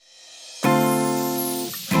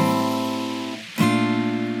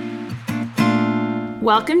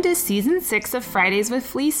Welcome to Season 6 of Fridays with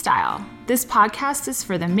Fleestyle. This podcast is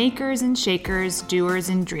for the makers and shakers, doers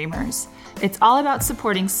and dreamers. It's all about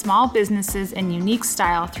supporting small businesses and unique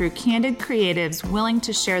style through candid creatives willing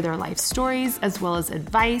to share their life stories as well as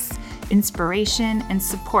advice, inspiration, and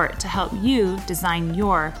support to help you design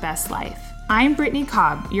your best life. I'm Brittany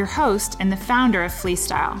Cobb, your host and the founder of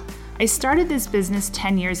Fleestyle. I started this business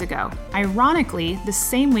 10 years ago, ironically the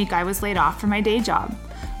same week I was laid off from my day job.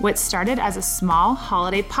 What started as a small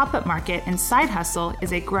holiday pop-up market and side hustle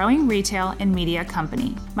is a growing retail and media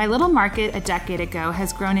company. My little market a decade ago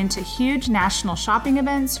has grown into huge national shopping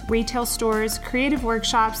events, retail stores, creative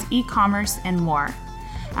workshops, e-commerce, and more.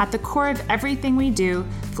 At the core of everything we do,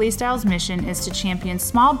 Fleestyle's mission is to champion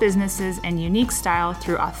small businesses and unique style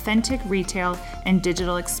through authentic retail and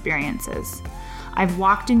digital experiences. I've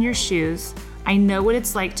walked in your shoes. I know what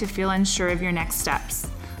it's like to feel unsure of your next steps.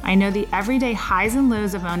 I know the everyday highs and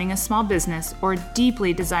lows of owning a small business or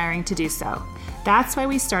deeply desiring to do so. That's why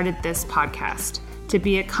we started this podcast, to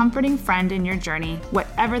be a comforting friend in your journey,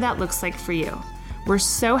 whatever that looks like for you. We're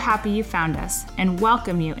so happy you found us and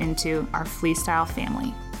welcome you into our Fleestyle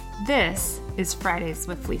family. This is Fridays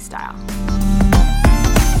with Fleestyle.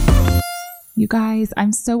 You guys,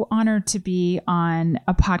 I'm so honored to be on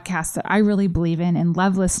a podcast that I really believe in and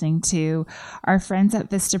love listening to. Our friends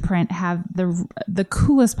at Vistaprint have the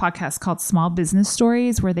coolest podcast called Small Business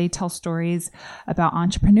Stories, where they tell stories about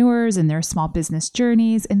entrepreneurs and their small business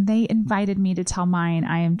journeys. And they invited me to tell mine.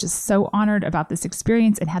 I am just so honored about this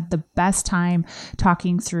experience and had the best time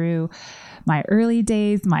talking through my early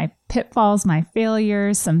days, my pitfalls, my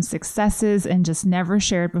failures, some successes, and just never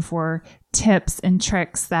shared before tips and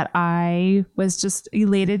tricks that I was just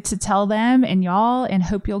elated to tell them and y'all, and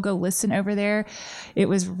hope you'll go listen over there. It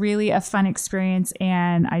was really a fun experience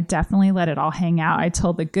and I definitely let it all hang out. I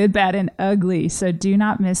told the good, bad, and ugly. So do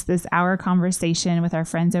not miss this hour conversation with our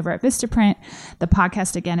friends over at Vistaprint. The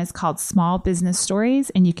podcast again is called Small Business Stories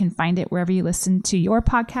and you can find it wherever you listen to your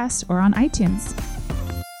podcast or on iTunes.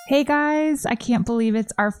 Hey guys, I can't believe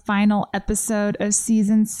it's our final episode of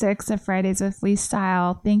Season 6 of Fridays with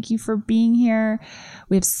Fleestyle. Thank you for being here.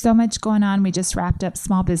 We have so much going on. We just wrapped up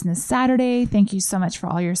Small Business Saturday. Thank you so much for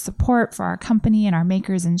all your support for our company and our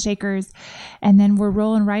makers and shakers. And then we're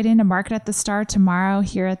rolling right into Market at the Star tomorrow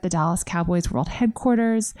here at the Dallas Cowboys World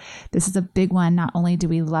Headquarters. This is a big one. Not only do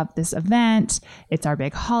we love this event, it's our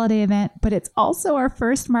big holiday event, but it's also our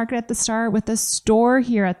first Market at the Star with a store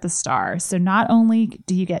here at the Star. So not only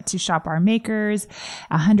do you get to shop our makers,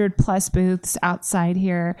 100 plus booths outside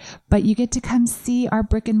here, but you get to come see our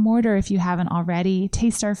brick and mortar if you haven't already,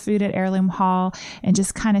 taste our food at Heirloom Hall, and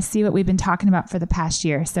just kind of see what we've been talking about for the past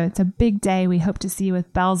year. So it's a big day. We hope to see you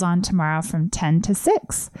with bells on tomorrow from 10 to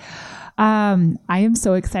 6. I am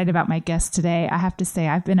so excited about my guest today. I have to say,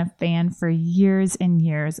 I've been a fan for years and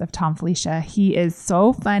years of Tom Fleecia. He is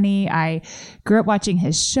so funny. I grew up watching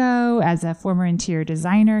his show as a former interior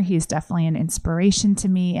designer. He's definitely an inspiration to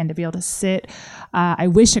me, and to be able to sit, I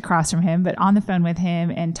wish across from him, but on the phone with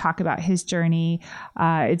him and talk about his journey.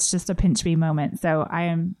 It's just a pinch me moment. So I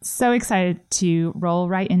am so excited to roll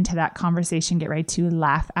right into that conversation, get ready to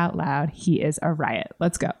laugh out loud. He is a riot.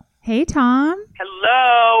 Let's go. Hey, Tom.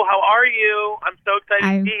 Hello. How are you? I'm so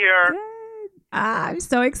excited to be here. Good. I'm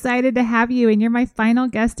so excited to have you. And you're my final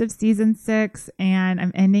guest of Season 6. And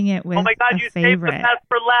I'm ending it with oh my God, you saved the best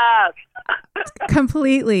for last.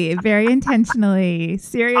 Completely. Very intentionally.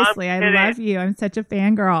 Seriously. I love you. I'm such a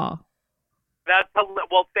fangirl.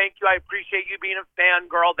 Well, thank you. I appreciate you being a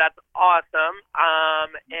fangirl. That's awesome.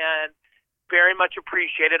 And very much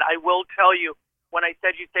appreciated. I will tell you, when I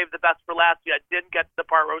said you saved the best for last, I didn't get to the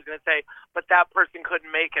part where I was going to say, but that person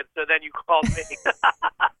couldn't make it, so then you called me.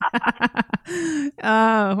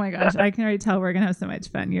 Oh, my gosh. I can already tell we're going to have so much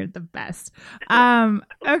fun. You're the best.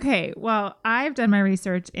 Okay, well, I've done my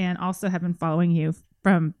research and also have been following you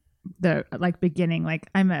from the beginning.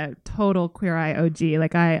 I'm a total Queer Eye OG.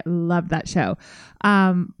 I love that show.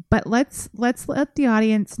 But let's let the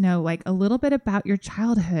audience know a little bit about your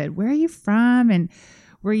childhood. Where are you from? And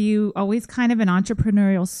were you always kind of an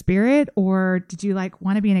entrepreneurial spirit, or did you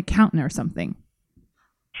want to be an accountant or something?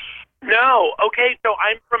 No. Okay. So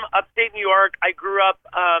I'm from upstate New York. I grew up,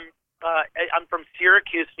 I'm from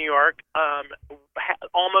Syracuse, New York,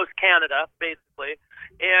 almost Canada, basically.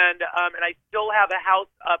 And I still have a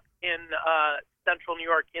house up in central New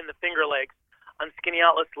York in the Finger Lakes on Skinny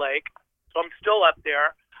Atlas Lake. So I'm still up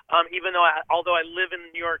there, although I live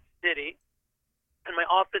in New York City and my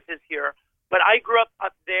office is here. But I grew up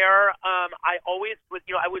there. I always was,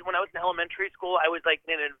 when I was in elementary school, I was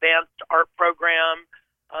in an advanced art program,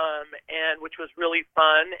 and which was really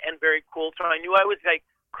fun and very cool. So I knew I was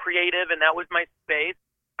creative, and that was my space.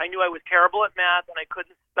 I knew I was terrible at math and I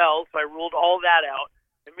couldn't spell, so I ruled all that out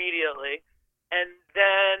immediately. And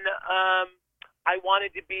then I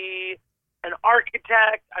wanted to be an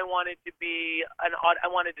architect. I wanted to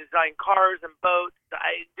design cars and boats.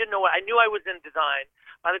 I didn't know what I knew. I was in design.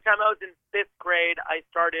 By the time I was in 5th grade, I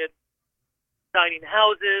started designing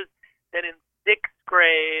houses. Then in 6th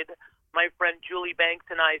grade, my friend Julie Banks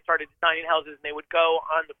and I started designing houses, and they would go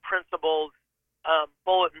on the principal's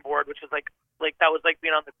bulletin board, which was like that was like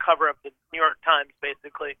being on the cover of the New York Times,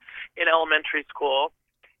 basically, in elementary school,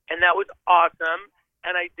 and that was awesome.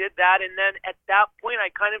 And I did that, and then at that point, I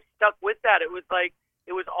kind of stuck with that. It was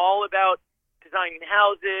all about designing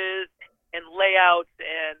houses and layouts,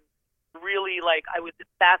 and really I was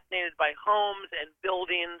fascinated by homes and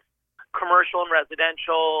buildings, commercial and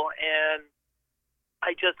residential, and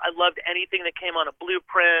I loved anything that came on a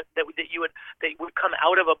blueprint that would come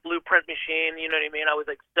out of a blueprint machine. You know what I mean? I was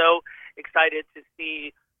so excited to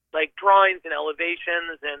see drawings and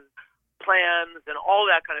elevations and plans and all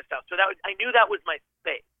that kind of stuff. So I knew that was my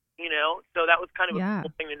space, so that was kind of a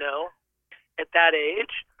cool thing to know at that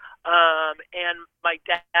age. And my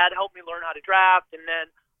dad helped me learn how to draft, and then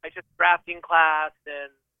I took drafting class, and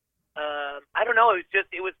I don't know,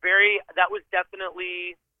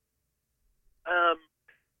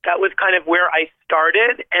 that was kind of where I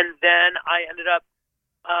started. And then I ended up,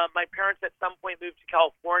 my parents at some point moved to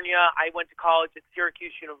California. I went to college at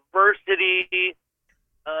Syracuse University,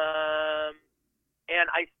 and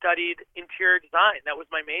I studied interior design. That was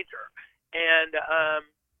my major. And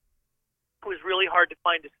it was really hard to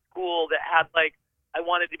find a school that had I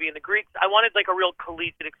wanted to be in the Greeks. I wanted a real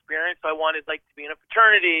collegiate experience. So I wanted to be in a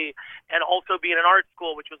fraternity and also be in an art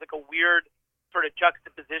school, which was a weird sort of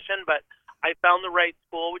juxtaposition. But I found the right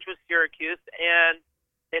school, which was Syracuse, and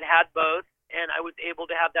it had both. And I was able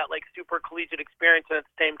to have that super collegiate experience, and at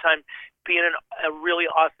the same time be in a really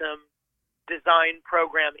awesome design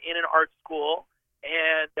program in an art school.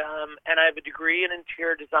 And I have a degree in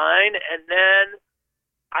interior design. And then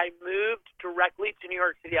I moved directly to New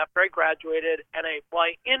York City after I graduated, and I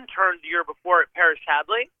interned the year before at Parrish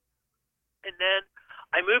Hadley. And then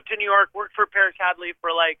I moved to New York, worked for Parrish Hadley for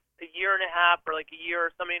a year and a half or a year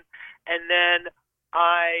or something. And then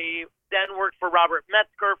I worked for Robert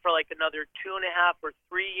Metzger for another 2.5 or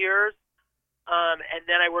 3 years. And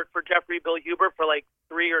then I worked for Jeffrey Bill Huber for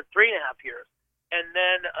 3 or 3.5 years. And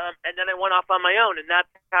then I went off on my own, and that's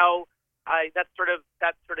how that sort of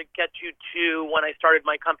gets you to when I started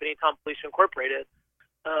my company, Tom Felicia Incorporated.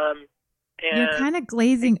 You're kind of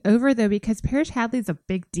glazing over, though, because Parrish Hadley is a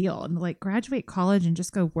big deal. And graduate college and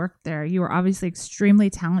just go work there. You were obviously extremely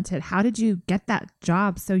talented. How did you get that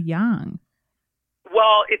job so young?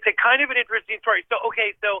 Well, it's a kind of an interesting story. So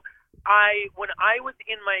when I was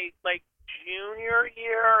in my junior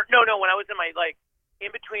year, when I was in my in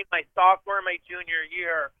between my sophomore and my junior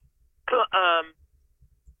year, I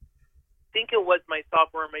think it was my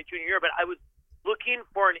sophomore and my junior year, but I was looking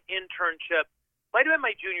for an internship. Might have been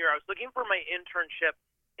my junior year. I was looking for my internship,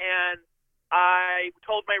 and I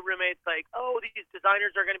told my roommates these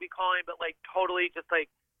designers are going to be calling, but totally just be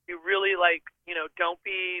really don't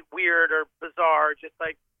be weird or bizarre. Just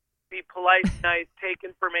be polite, nice, take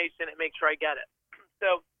information, and make sure I get it.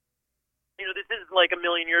 So, this is a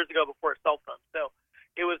million years ago before cell phones. So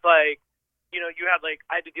it was you had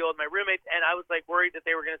I had to deal with my roommates, and I was worried that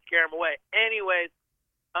they were going to scare them away. Anyways,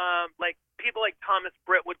 people like Thomas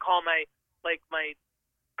Britt would call my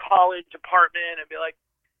college apartment and be like,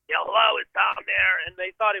 hello, it's Tom there. And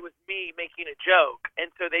they thought it was me making a joke.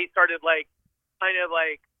 And so they started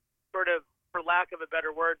sort of, for lack of a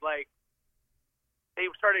better word, they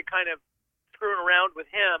started kind of screwing around with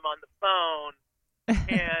him on the phone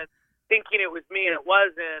and thinking it was me, and it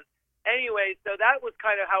wasn't. Anyway, so that was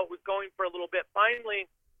kind of how it was going for a little bit. Finally,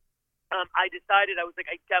 I decided, I was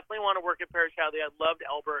I definitely want to work at Parrish Hadley. I loved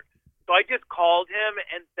Albert. So I just called him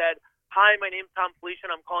and said, hi, my name's Tom Felicia,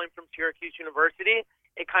 and I'm calling from Syracuse University.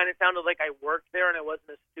 It kind of sounded like I worked there and I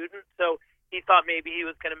wasn't a student. So he thought maybe he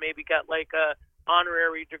was going to get a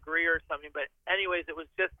honorary degree or something. But anyways, it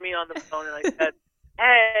was just me on the phone, and I said,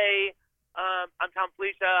 hey, I'm Tom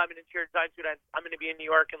Felicia. I'm an interior design student. I'm going to be in New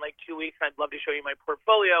York in 2 weeks. I'd love to show you my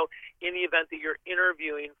portfolio in the event that you're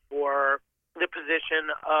interviewing for the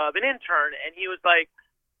position of an intern. And he was like,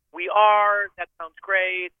 we are. That sounds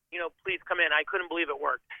great. Please come in. I couldn't believe it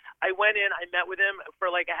worked. I went in, I met with him for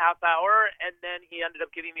a half hour, and then he ended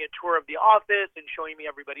up giving me a tour of the office and showing me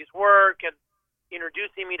everybody's work and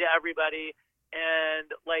introducing me to everybody.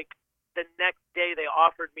 And the next day they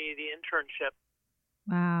offered me the internship.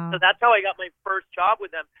 Wow. So that's how I got my first job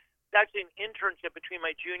with them. It's actually an internship between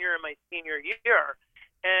my junior and my senior year.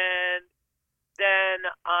 And then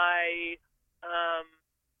I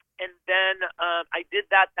did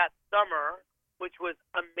that summer, which was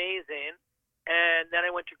amazing. And then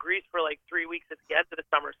I went to Greece for like 3 weeks at the end of the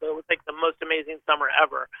summer, so it was like the most amazing summer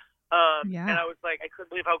ever. And I was like, I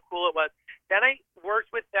couldn't believe how cool it was. Then I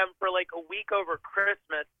worked with them for like a week over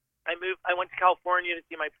Christmas. I went to California to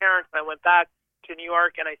see my parents, and I went back to New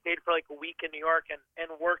York, and I stayed for like a week in New York and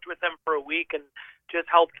worked with them for a week and just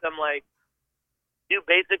helped them like do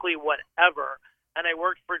basically whatever. And I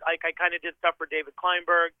worked for, like, I kind of did stuff for David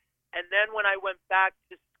Kleinberg. And then when I went back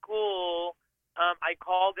to school, I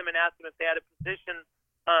called them and asked them if they had a position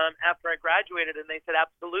after I graduated, and they said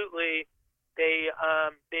absolutely.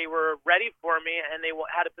 They were ready for me, and they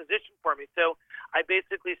had a position for me. So I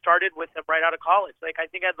basically started with them right out of college. Like I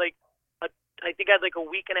think I had like a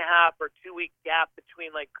week and a half or 2 week gap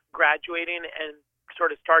between like graduating and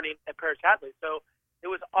sort of starting at Paris Hadley. So it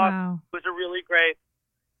was awesome. Wow. It was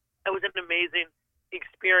it was an amazing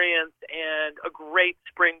experience and a great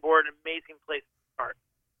springboard, amazing place to start.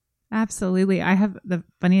 Absolutely. I have the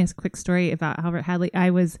funniest quick story about Albert Hadley. I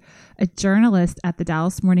was a journalist at the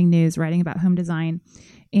Dallas Morning News writing about home design,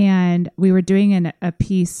 and we were doing a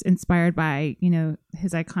piece inspired by,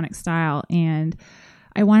 his iconic style. And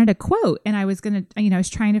I wanted a quote, and I was going to, I was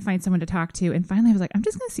trying to find someone to talk to. And finally I was like, I'm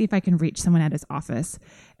just going to see if I can reach someone at his office.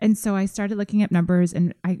 And so I started looking up numbers,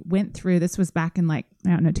 and I went through, this was back in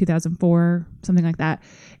 2004, something like that.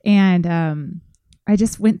 And, I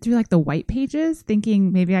just went through like the white pages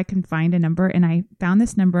thinking maybe I can find a number, and I found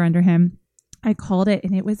this number under him. I called it,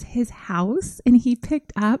 and it was his house, and he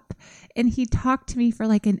picked up and he talked to me for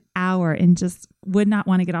like an hour and just would not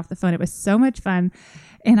want to get off the phone. It was so much fun.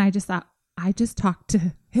 And I just thought, I just talked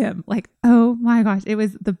to him. Like, oh my gosh, it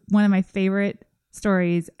was one of my favorite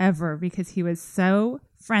stories ever because he was so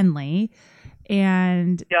friendly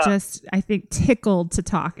and just, I think, tickled to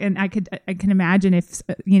talk. And I can imagine if,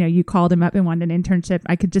 you called him up and wanted an internship,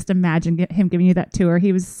 I could just imagine him giving you that tour.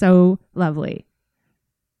 He was so lovely.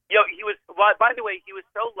 By the way, he was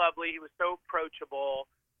so lovely. He was so approachable.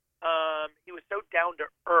 He was so down to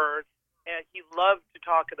earth, and he loved to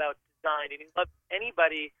talk about design, and he loved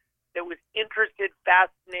anybody that was interested,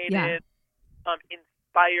 fascinated,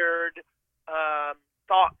 inspired,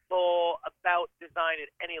 thoughtful about design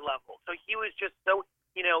at any level. So he was just so,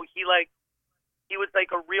 he was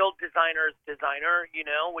like a real designer's designer,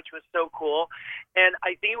 which was so cool. And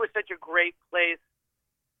I think it was such a great place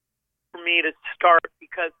for me to start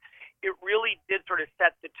because it really did sort of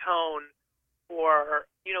set the tone for,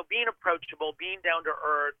 being approachable, being down to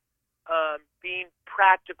earth, being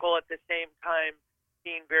practical at the same time,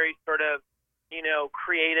 being very sort of,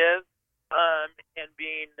 creative, and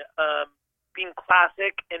being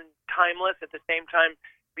classic and timeless at the same time,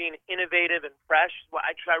 being innovative and fresh. What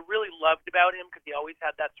I really loved about him, because he always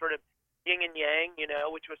had that sort of yin and yang,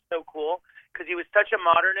 which was so cool, because he was such a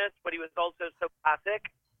modernist, but he was also so classic.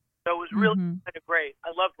 So it was really kind of great. I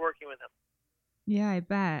loved working with him. Yeah, I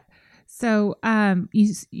bet. So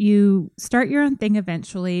you start your own thing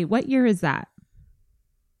eventually. What year is that?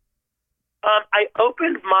 I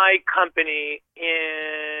opened my company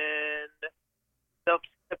in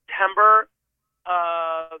September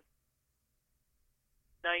of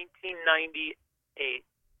 1998.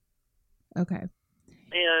 Okay.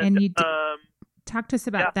 And you talk to us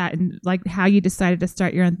about that and like how you decided to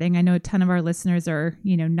start your own thing. I know a ton of our listeners are,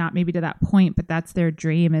 not maybe to that point, but that's their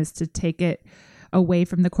dream, is to take it away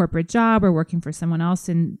from the corporate job or working for someone else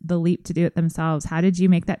and the leap to do it themselves. How did you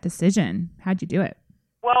make that decision? How'd you do it?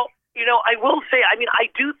 Well, I will say, I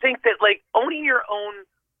do think that like owning your own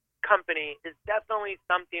company is definitely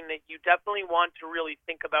something that you definitely want to really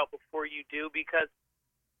think about before you do, because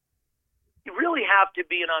you really have to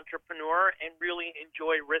be an entrepreneur and really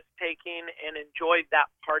enjoy risk taking and enjoy that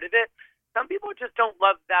part of it. Some people just don't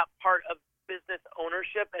love that part of business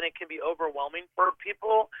ownership, and it can be overwhelming for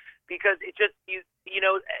people because it just it's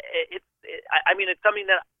something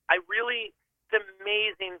that it's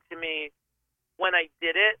amazing to me when I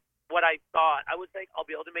did it. What I thought, I was like, I'll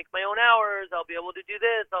be able to make my own hours. I'll be able to do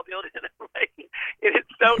this. I'll be able to do that. It is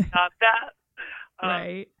so not that.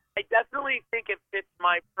 Right. I definitely think it fits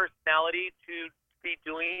my personality to be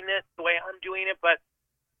doing it the way I'm doing it. But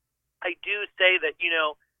I do say that,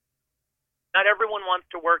 not everyone wants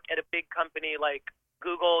to work at a big company like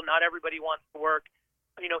Google. Not everybody wants to work,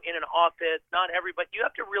 in an office. Not everybody. You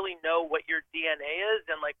have to really know what your DNA is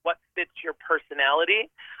and like what fits your personality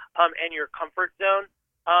and your comfort zone.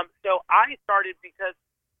 So I started because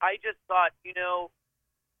I just thought,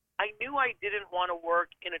 I knew I didn't want to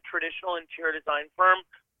work in a traditional interior design firm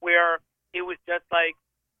where it was just like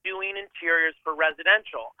doing interiors for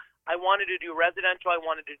residential. I wanted to do residential. I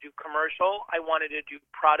wanted to do commercial. I wanted to do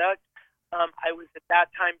product. I was at that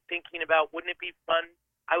time thinking about, wouldn't it be fun?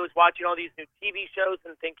 I was watching all these new TV shows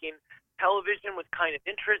and thinking television was kind of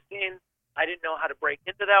interesting. I didn't know how to break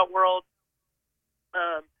into that world.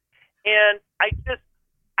 And I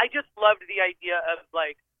just loved the idea of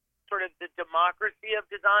like sort of the democracy of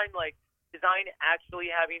design, like design actually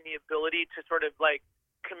having the ability to sort of like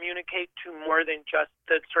communicate to more than just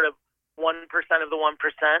the sort of 1% of the 1%,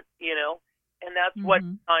 you know? And that's what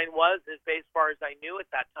design was, as far as I knew at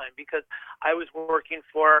that time, because I was working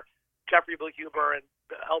for Jeffrey Blue Huber and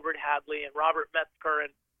Albert Hadley and Robert Metzger,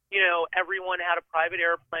 and, you know, everyone had a private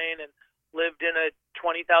airplane and lived in a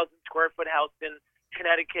 20,000 square foot house in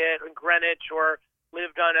Connecticut or Greenwich, or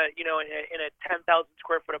lived on a, you know, in a 10,000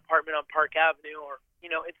 square foot apartment on Park Avenue, or, you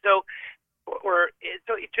know, and so,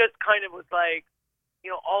 so it just kind of was like,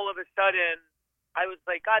 you know, all of a sudden I was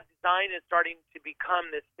like, God, design is starting to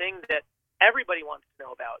become this thing that everybody wants to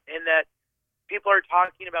know about, and that people are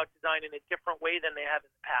talking about design in a different way than they have in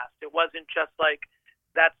the past. It wasn't just like,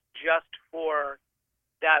 that's just for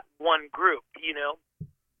that one group, you know?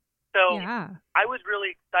 So yeah. I was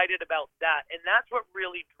really excited about that, and that's what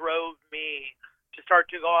really drove me to start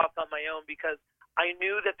to go off on my own, because I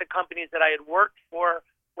knew that the companies that I had worked for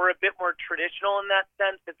were a bit more traditional in that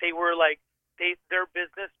sense, that they were like, their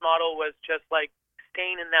business model was just like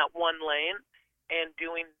staying in that one lane and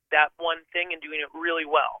doing that one thing and doing it really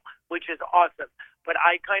well, which is awesome. But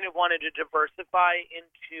I kind of wanted to diversify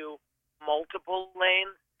into multiple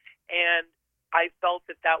lanes, and I felt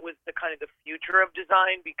that that was the kind of the future of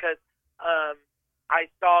design, because I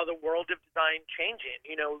saw the world of design changing.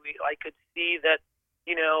 You know, I could see that,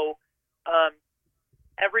 you know,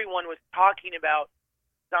 everyone was talking about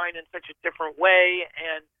design in such a different way,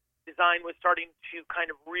 and design was starting to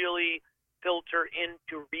kind of really filter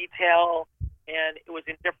into retail, and it was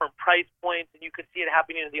in different price points, and you could see it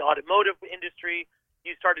happening in the automotive industry.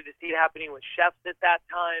 You started to see it happening with chefs at that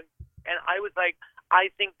time, and I was like, I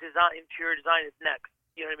think interior design is next.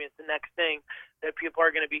 You know what I mean? It's the next thing that people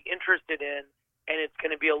are going to be interested in, and it's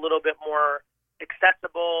going to be a little bit more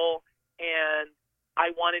accessible, and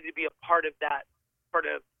I wanted to be a part of that sort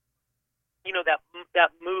of, you know, that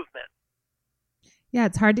movement. Yeah,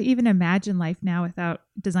 it's hard to even imagine life now without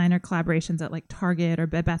designer collaborations at like Target or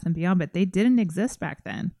Bed Bath & Beyond, but they didn't exist back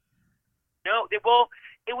then. No, it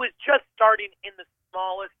was just starting in the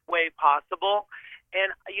smallest way possible. And,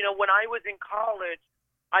 you know, when I was in college,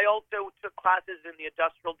 I also took classes in the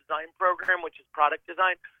industrial design program, which is product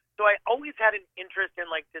design. So I always had an interest in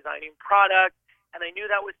like designing product, and I knew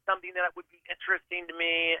that was something that would be interesting to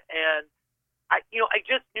me. And I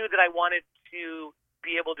just knew that I wanted to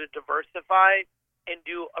be able to diversify and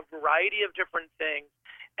do a variety of different things,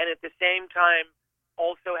 and at the same time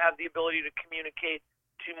also have the ability to communicate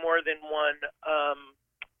to more than one,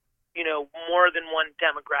 more than one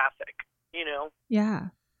demographic, you know? Yeah.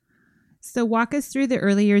 So walk us through the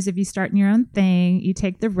early years of you starting your own thing. You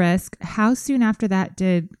take the risk. How soon after that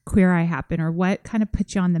did Queer Eye happen, or what kind of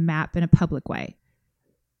put you on the map in a public way?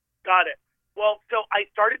 Got it. Well, so I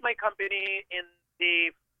started my company in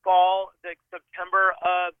the September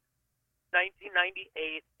of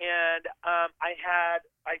 1998, and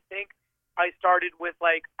I started with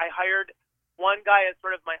I hired one guy as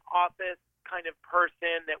sort of my office kind of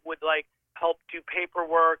person that would like help do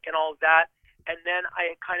paperwork and all of that, and then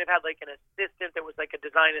I kind of had like an assistant that was like a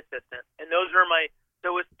design assistant, and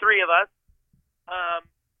there was three of us,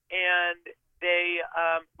 and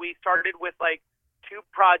we started with like two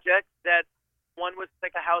projects. That one was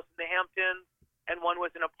like a house in the Hamptons, and one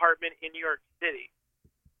was an apartment in New York City.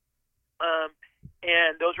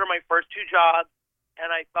 And those were my first two jobs,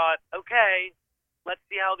 and I thought, okay, let's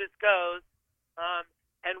see how this goes.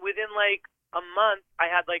 And within like a month, I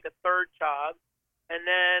had like a third job, and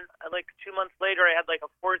then like 2 months later, I had like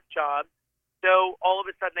a fourth job. So all of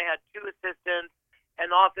a sudden, I had two assistants,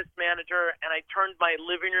 an office manager, and I turned my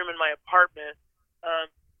living room in my apartment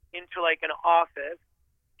into like an office,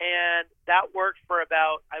 and that worked for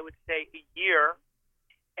about, I would say, a year.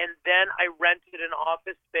 And then I rented an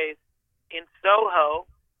office space in Soho,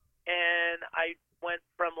 and I went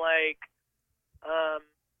from like,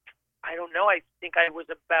 I don't know, I think I was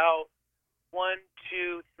about 1,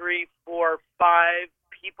 2, 3, 4, 5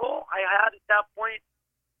 people I had at that point,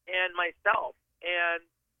 and myself. And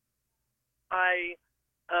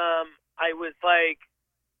I was like,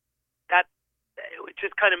 it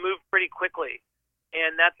just kind of moved pretty quickly.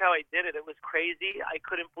 And that's how I did it. It was crazy. I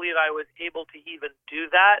couldn't believe I was able to even do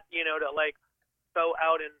that, you know, to like go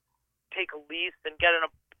out and take a lease and get an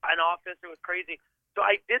office. It was crazy. So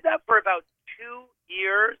I did that for about 2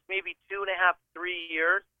 years, maybe 2.5, 3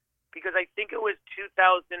 years. because I think it was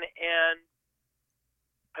 2000 and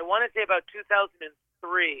I want to say about 2003,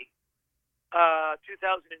 2002,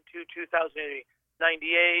 2008,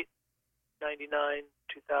 98, 99,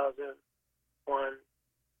 2001.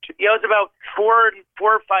 Yeah, it was about four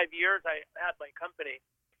or 5 years I had my company,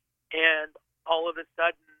 and all of a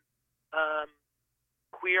sudden,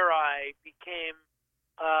 Queer Eye became.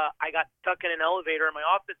 I got stuck in an elevator in my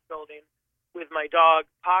office building with my dog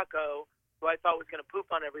Paco, who I thought was going to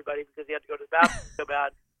poop on everybody because he had to go to the bathroom so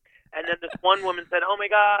bad. And then this one woman said, "Oh my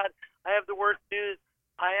God, I have the worst news.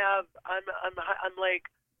 I'm like,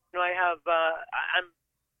 I have.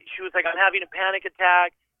 She was like, I'm having a panic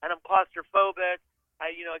attack and I'm claustrophobic.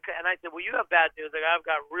 And I said, well, you have bad news. Like, I've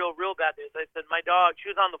got real bad news. I said, my dog, she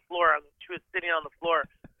was on the floor. She was sitting on the floor,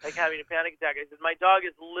 like having a panic attack. I said, my dog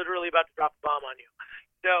is literally about to drop a bomb on you.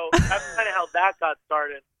 So that's kind of how that got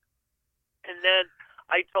started. And then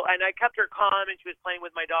I kept her calm, and she was playing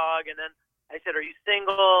with my dog. And then I said, are you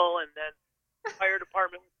single? And then the fire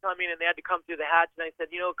department was coming, and they had to come through the hatch. And I said,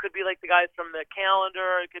 it could be like the guys from The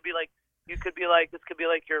Calendar. It could be like, this could be like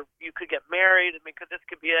you could get married. I mean, this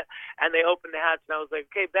could be it. And they opened the hatch, and I was like,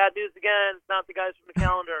 okay, bad news again. It's not the guys from The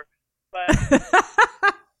Calendar. But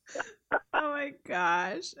oh my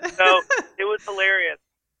gosh. So it was hilarious.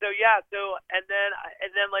 So yeah. And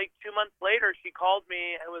then like 2 months later, she called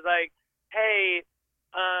me and was like, hey,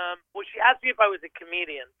 well, she asked me if I was a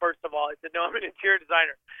comedian. First of all, I said, no, I'm an interior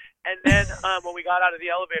designer. And then when we got out of the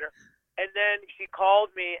elevator. And then she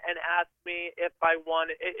called me and asked me if I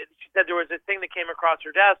wanted. She said there was a thing that came across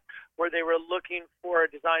her desk where they were looking for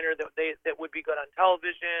a designer that would be good on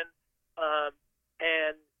television,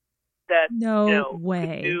 and that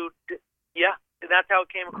way. Yeah, and that's how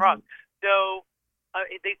it came across. So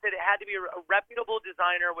they said it had to be a reputable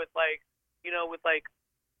designer with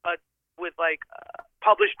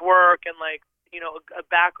published work and a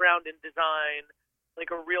background in design. Like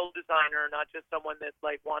a real designer, not just someone that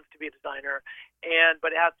wants to be a designer,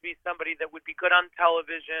 but it has to be somebody that would be good on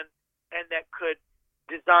television and that could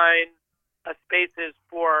design spaces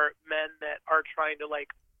for men that are trying to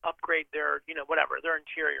upgrade their their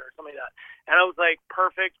interior or something like that. And I was like,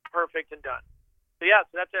 perfect, and done. So yeah,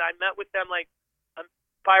 so that's it. I met with them 5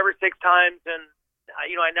 or 6 times, and I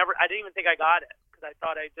didn't even think I got it because I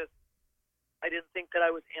thought I didn't think that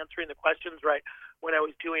I was answering the questions right when I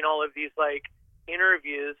was doing all of these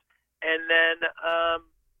interviews. And then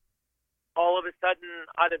all of a sudden,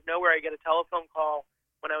 out of nowhere, I get a telephone call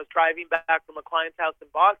when I was driving back from a client's house in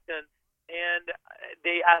Boston, and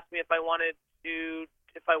they asked me if I wanted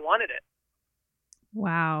it.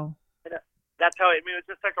 Wow. And that's how it was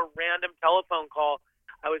just like a random telephone call.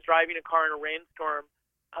 I was driving a car in a rainstorm,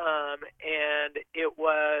 and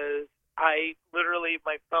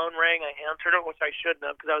my phone rang. I answered it, which I shouldn't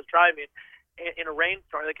have because I was driving in a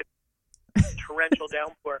rainstorm, like a torrential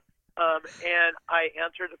downpour. And I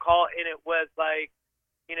answered the call, and it was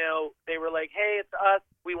they were like, hey, it's us.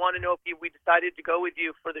 We want to know if we decided to go with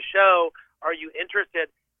you for the show. Are you interested?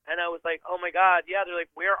 And I was like, oh my God, yeah. They're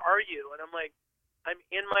like, where are you? And I'm like, I'm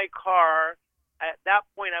in my car. At that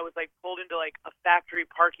point, I was pulled into a factory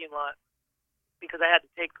parking lot because I had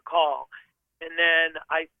to take the call. And then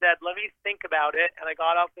I said, let me think about it. And I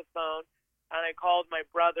got off the phone. And I called my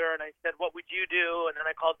brother, and I said, what would you do? And then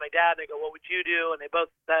I called my dad, and I go, what would you do? And they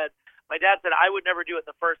both said, my dad said, I would never do it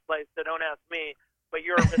in the first place, so don't ask me, but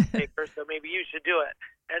you're a risk taker, so maybe you should do it.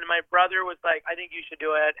 And my brother was like, I think you should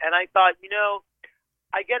do it. And I thought,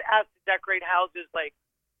 I get asked to decorate houses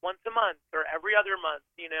once a month or every other month,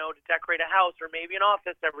 to decorate a house or maybe an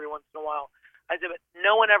office every once in a while. I said, but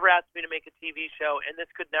no one ever asked me to make a TV show, and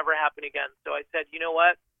this could never happen again. So I said, you know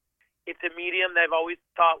what? It's a medium that I've always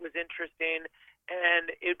thought was interesting, and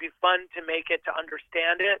it'd be fun to make it, to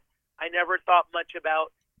understand it. I never thought much about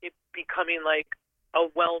it becoming a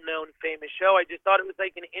well-known, famous show. I just thought it was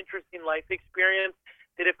an interesting life experience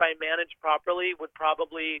that if I managed properly would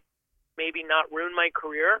probably maybe not ruin my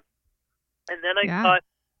career. And then I thought,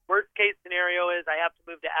 worst case scenario is I have to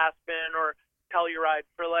move to Aspen or Telluride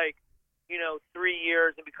for 3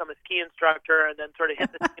 years and become a ski instructor and then sort of hit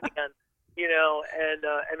the scene again.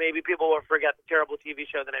 And maybe people will forget the terrible TV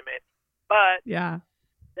show that I made. But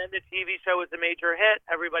then the TV show was a major hit.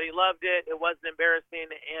 Everybody loved it. It wasn't embarrassing,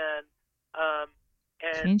 and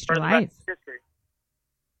changed your life. History.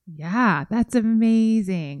 Yeah, that's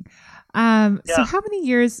amazing. So how many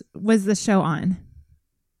years was the show on?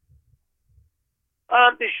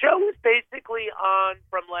 The show was basically on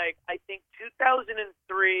from I think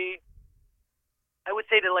 2003, I would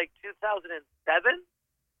say to 2007.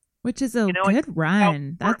 Which is a good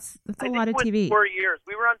run. That's a lot of TV. 4 years.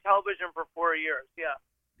 We were on television for 4 years. Yeah,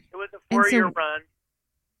 it was a 4-year run.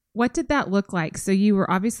 what did that look like? So you were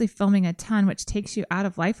obviously filming a ton, which takes you out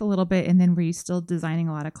of life a little bit. And then were you still designing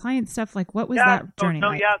a lot of client stuff? Like, what was that journey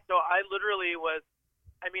like? So I literally was,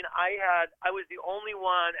 I was the only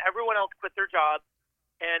one, everyone else quit their jobs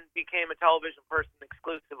and became a television person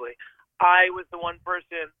exclusively. I was the one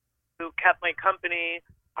person who kept my company.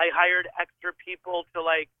 I hired extra people to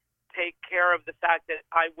like take care of the fact that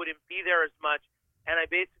I wouldn't be there as much. And I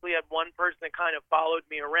basically had one person that kind of followed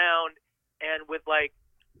me around, and with like,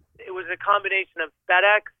 it was a combination of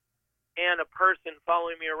FedEx and a person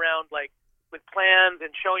following me around, like with plans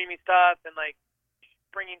and showing me stuff and like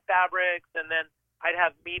bringing fabrics. And then I'd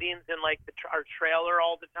have meetings in like our trailer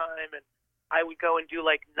all the time. And I would go and do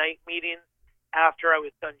like night meetings after I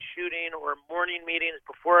was done shooting, or morning meetings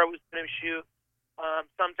before I was going to shoot.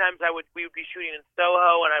 Sometimes we would be shooting in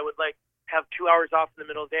Soho, and I would like have 2 hours off in the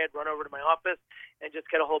middle of the day. I'd run over to my office and just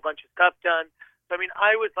get a whole bunch of stuff done. So, I mean,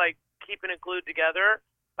 I was like keeping it glued together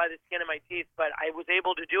by the skin of my teeth, but I was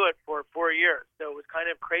able to do it for 4 years. So it was kind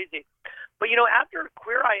of crazy. But, after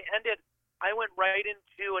Queer Eye ended, I went right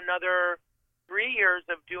into another 3 years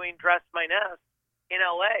of doing Dress My Nest in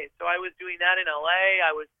LA. So I was doing that in LA.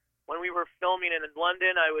 When we were filming it in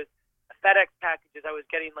London, FedEx packages, I was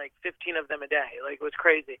getting like 15 of them a day. Like, it was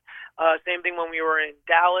crazy. Same thing when we were in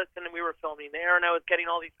Dallas and we were filming there, and I was getting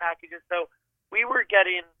all these packages. So we were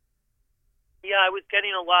getting, I was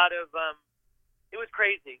getting a lot of, it was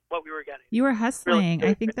crazy what we were getting. You were hustling.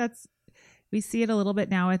 Really, I think we see it a little bit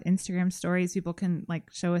now with Instagram stories. People can like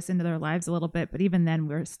show us into their lives a little bit, but even then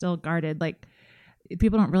we're still guarded. Like,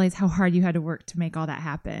 people don't realize how hard you had to work to make all that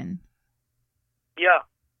happen. Yeah,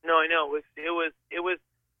 no, I know. It was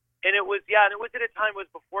at a time, it was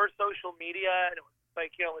before social media, and it was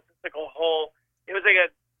like, it was just like a whole, it was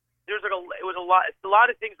a lot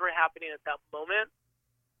of things were happening at that moment,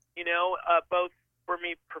 both for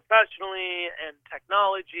me professionally and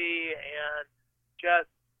technology, and just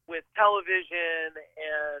with television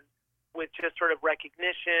and with just sort of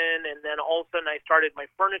recognition. And then also, I started my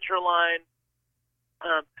furniture line.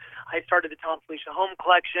 I started the Tom Felicia Home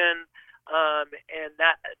Collection. And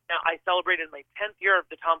that, now I celebrated my 10th year of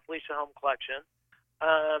the Tom Felicia Home Collection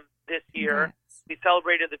this year. Yes. We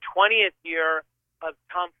celebrated the 20th year of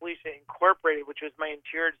Tom Felicia Incorporated, which was my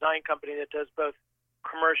interior design company that does both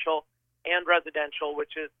commercial and residential,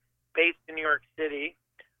 which is based in New York City.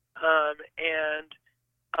 And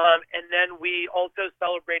then we also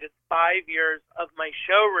celebrated 5 years of my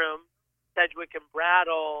showroom, Sedgwick and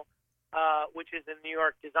Brattle, which is in New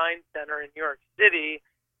York Design Center in New York City.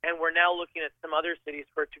 And we're now looking at some other cities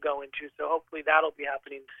for it to go into. So hopefully that'll be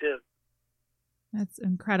happening soon. That's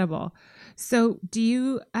incredible. So do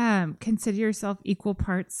you consider yourself equal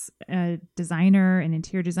parts a designer, an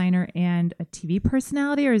interior designer, and a TV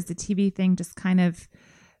personality? Or is the TV thing just kind of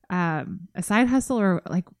a side hustle? Or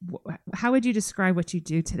like, how would you describe what you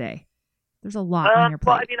do today? There's a lot on your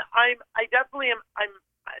plate. Well, I mean, I definitely am.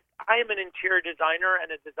 I am an interior designer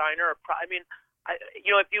and a designer. If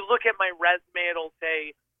you look at my resume, it'll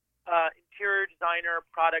say interior designer,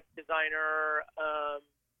 product designer,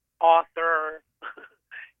 author,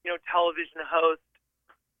 television host,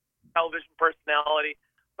 television personality.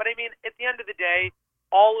 But I mean, at the end of the day,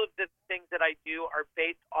 all of the things that I do are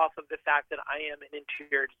based off of the fact that I am an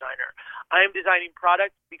interior designer. I am designing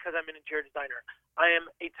products because I'm an interior designer. I am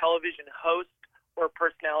a television host or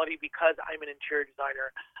personality because I'm an interior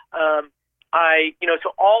designer.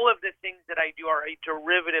 So all of the things that I do are a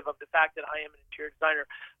derivative of the fact that I am an interior designer.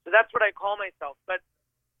 So that's what I call myself. But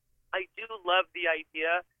I do love the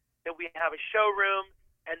idea that we have a showroom,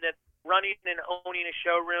 and that running and owning a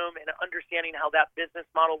showroom and understanding how that business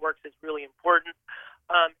model works is really important.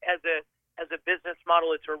 As a business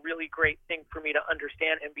model, it's a really great thing for me to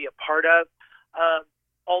understand and be a part of.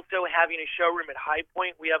 Also, having a showroom at High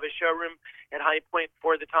Point. We have a showroom at High Point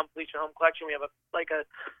for the Tom Felicia Home Collection. We have a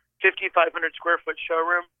 5,500 square foot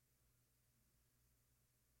showroom,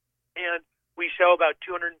 and we show about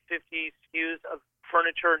 250 SKUs of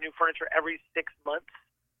new furniture every 6 months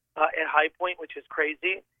at High Point, which is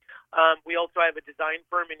crazy. We also have a design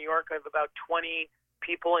firm in New York. I have about 20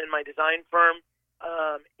 people in my design firm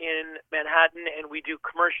in Manhattan, and we do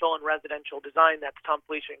commercial and residential design. That's Tom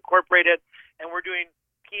Felicia Incorporated, and we're doing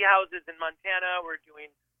key houses in Montana. We're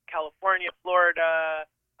doing California, Florida,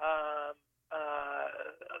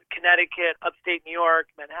 Connecticut, upstate New York,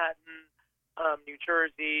 Manhattan, New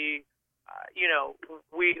Jersey.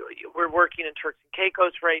 We're working in Turks and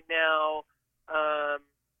Caicos right now. I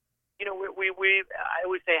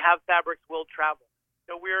always say, have fabrics, will travel.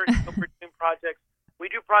 So we're doing projects. We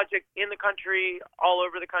do projects in the country, all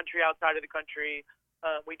over the country, outside of the country.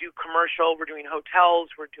 We do commercial. We're doing hotels.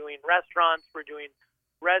 We're doing restaurants. We're doing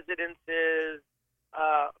residences,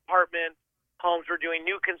 apartments, homes. We're doing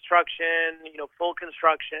new construction, full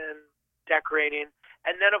construction, decorating.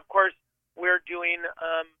 And then, of course, we're doing,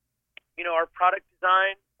 our product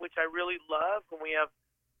design, which I really love. When we have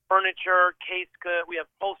furniture, case goods, we have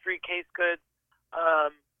upholstery, case goods,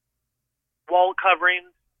 wall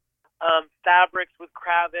coverings, fabrics with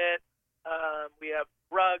Kravit. We have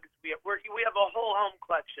rugs. We have a whole home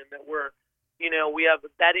collection that we have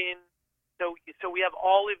bedding. So we have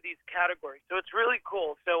all of these categories. So it's really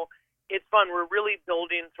cool. So it's fun. We're really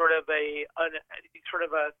building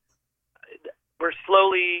we're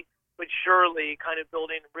slowly but surely kind of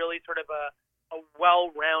building really sort of a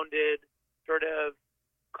well-rounded sort of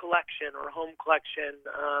collection or home collection.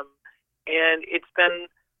 And it's been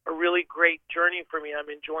a really great journey for me. I'm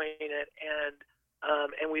enjoying it. And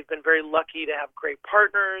we've been very lucky to have great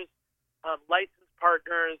partners, licensed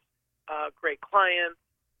partners, great clients,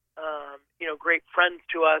 great friends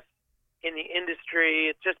to us in the industry.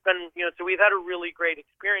 It's just been, so we've had a really great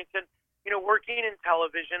experience. And, working in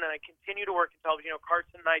television, and I continue to work in television.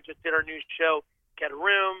 Carson and I just did our new show, Get a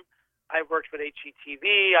Room. I've worked with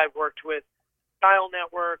HGTV. I've worked with Style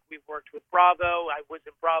Network. We've worked with Bravo. I was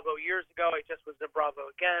in Bravo years ago. I just was in Bravo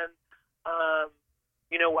again.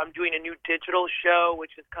 I'm doing a new digital show,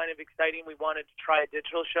 which is kind of exciting. We wanted to try a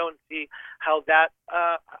digital show and see how that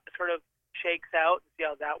sort of shakes out and see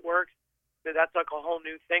how that works. So that's like a whole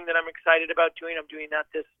new thing that I'm excited about doing. I'm doing that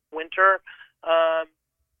this winter.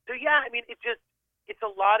 It's a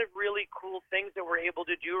lot of really cool things that we're able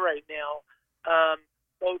to do right now,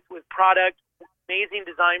 both with product, amazing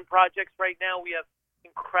design projects right now. We have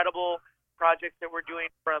incredible projects that we're doing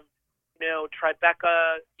from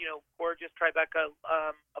Tribeca, gorgeous Tribeca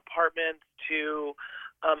apartments to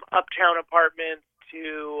uptown apartments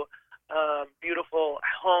to beautiful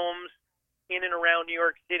homes in and around New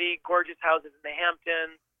York City, gorgeous houses in the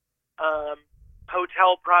Hamptons,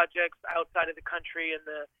 hotel projects outside of the country in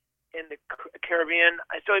the Caribbean.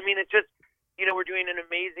 So it's just we're doing an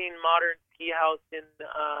amazing modern ski house in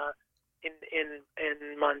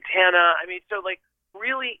Montana. So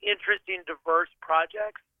really interesting, diverse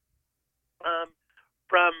projects.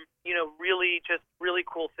 From really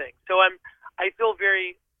cool things. So I feel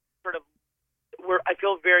very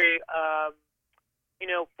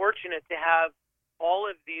fortunate to have all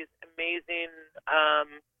of these amazing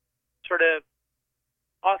sort of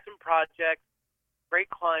awesome projects, great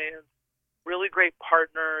clients, really great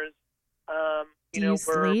partners. Do you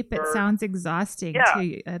sleep? It sounds exhausting to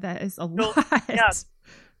you. That is a lot.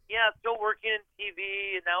 Still working in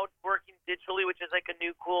TV and now working digitally, which is like a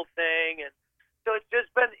new cool thing. And so it's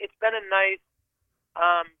been a nice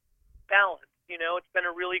balance. It's been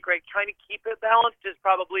a really great, trying to keep it balanced is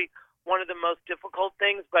probably one of the most difficult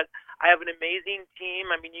things, but I have an amazing team.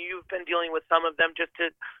 You've been dealing with some of them just to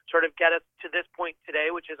sort of get us to this point today,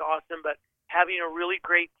 which is awesome, but having a really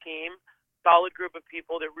great team, solid group of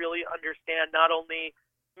people that really understand not only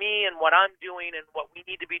me and what I'm doing and what we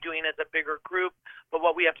need to be doing as a bigger group, but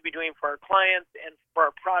what we have to be doing for our clients and for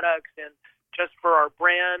our products and just for our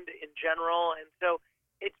brand in general. And so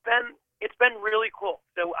it's been really cool.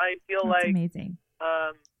 So I feel That's amazing.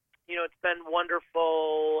 It's been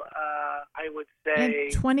wonderful. I would say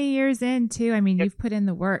and 20 years in too. You've put in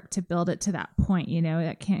the work to build it to that point.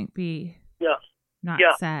 That can't be not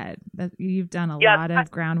said. That you've done a lot of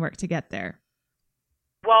groundwork to get there.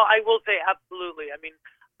 Well, I will say absolutely.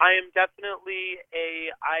 I definitely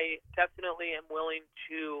am willing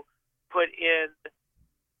to put in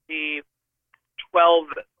the 12,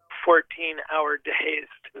 14-hour days,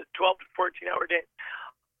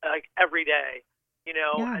 like every day,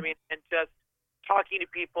 and just talking to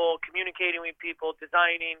people, communicating with people,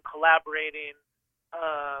 designing, collaborating,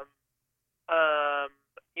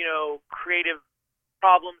 creative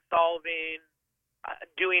problem solving,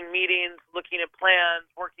 doing meetings, looking at plans,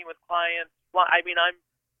 working with clients.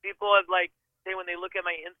 People have say when they look at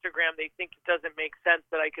my Instagram, they think it doesn't make sense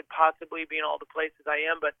that I could possibly be in all the places I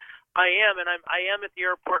am, but I am, and I am at the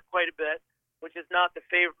airport quite a bit, which is not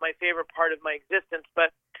my favorite part of my existence.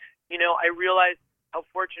 But I realize how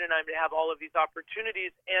fortunate I am to have all of these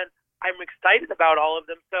opportunities, and I'm excited about all of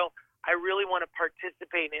them. So I really want to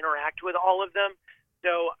participate and interact with all of them.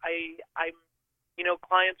 So I'm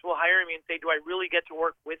clients will hire me and say, "Do I really get to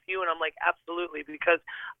work with you?" And I'm like, "Absolutely," because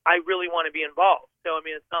I really want to be involved. So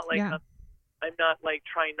it's not like I'm not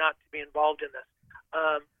trying not to be involved in this.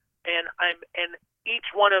 And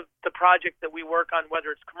each one of the projects that we work on,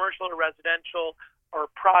 whether it's commercial or residential or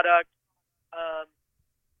product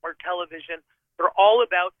or television, they're all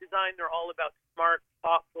about design. They're all about smart,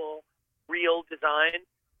 thoughtful, real design.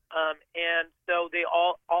 And so they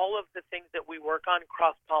all of the things that we work on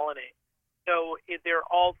cross-pollinate. So they're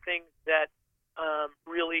all things that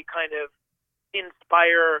really kind of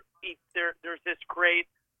inspire. There's this great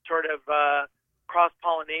sort of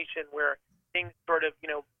cross-pollination where things sort of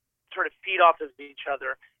feed off of each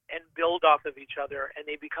other and build off of each other, and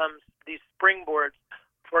they become these springboards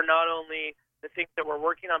for not only the things that we're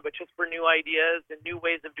working on, but just for new ideas and new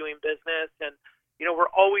ways of doing business. And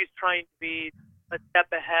we're always trying to be a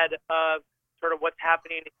step ahead of sort of what's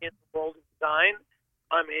happening in the world of design,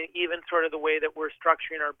 and even sort of the way that we're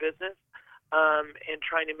structuring our business, and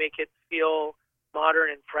trying to make it feel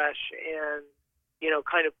modern and fresh, and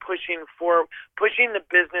kind of pushing the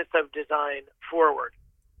business of design forward.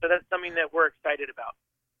 So that's something that we're excited about.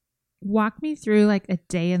 Walk me through like a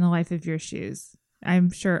day in the life of your shoes. I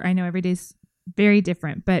know every day's very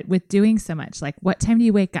different, but with doing so much, like what time do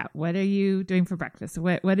you wake up? What are you doing for breakfast?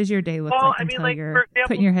 What does your day look like until you're for example,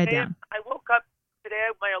 putting your head down? I woke up today,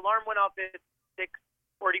 my alarm went off at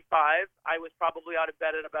 6:45. I was probably out of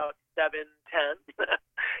bed at about 7:10.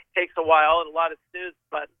 Takes a while and a lot of snooze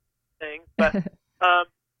button things, but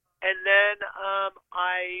and then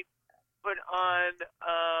I put on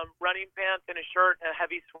running pants and a shirt and a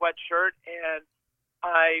heavy sweatshirt, and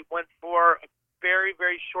I went for a very,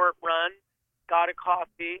 very short run, got a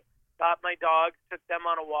coffee, got my dogs, took them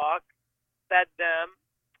on a walk, fed them,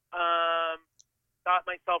 got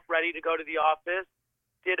myself ready to go to the office,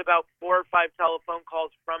 did about 4 or 5 telephone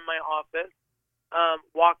calls from my office,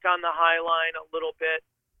 walked on the High Line a little bit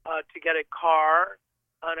to get a car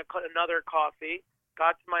and another coffee,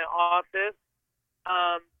 got to my office,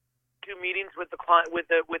 2 meetings with the client, with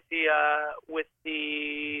the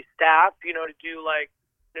staff, to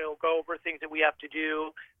do go over things that we have to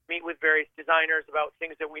do, meet with various designers about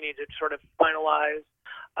things that we need to sort of finalize.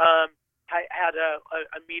 I had a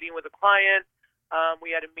meeting with a client.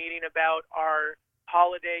 We had a meeting about our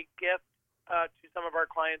holiday gift to some of our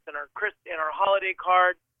clients and our holiday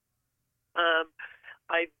card.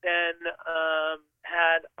 I then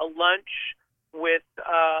had a lunch with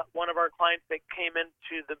one of our clients that came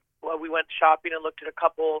into we went shopping and looked at a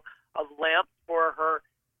couple of lamps for her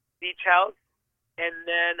beach house. And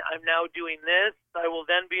then I'm now doing this. I will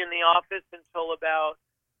then be in the office until about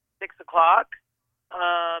 6 o'clock.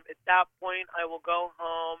 At that point, I will go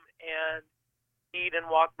home and eat and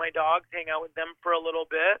walk my dogs, hang out with them for a little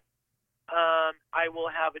bit. I will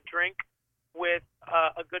have a drink with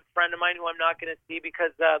a good friend of mine who I'm not going to see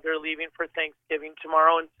because they're leaving for Thanksgiving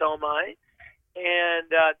tomorrow, and so am I. And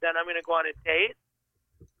then I'm going to go on a date.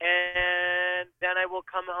 And then I will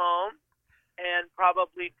come home and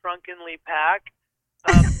probably drunkenly pack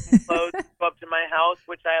clothes, go up to my house,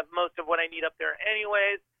 which I have most of what I need up there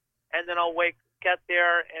anyways. And then I'll get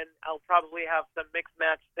there, and I'll probably have some mix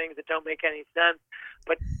match things that don't make any sense.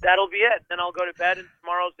 But that'll be it. Then I'll go to bed, and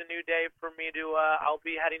tomorrow's a new day for me to. I'll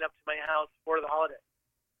be heading up to my house for the holiday.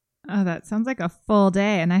 Oh, that sounds like a full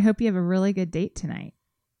day, and I hope you have a really good date tonight.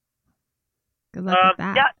 Good luck with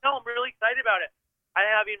that. Yeah, no, I'm really excited about it. I'm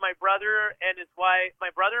having my brother and his wife,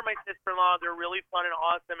 my brother and my sister-in-law. They're really fun and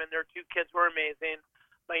awesome, and their 2 kids were amazing,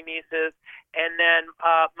 my nieces. And then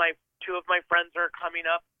my 2 of my friends are coming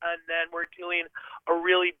up, and then we're doing a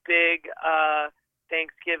really big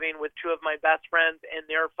Thanksgiving with 2 of my best friends and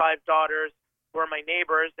their 5 daughters, who are my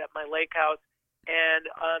neighbors at my lake house. And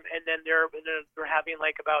then they're having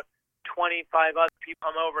like about 25 other people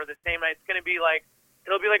come over the same night. It's going to be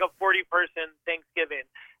it'll be like a 40-person Thanksgiving.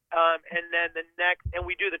 And then and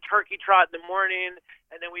we do the turkey trot in the morning,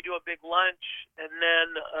 and then we do a big lunch, and then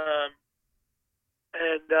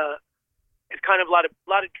it's kind of a lot of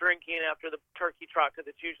drinking after the turkey trot because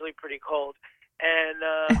it's usually pretty cold. And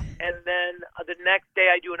and then the next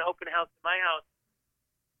day I do an open house in my house,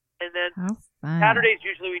 and then Saturdays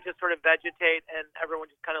usually we just sort of vegetate, and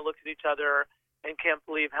everyone just kind of looks at each other and can't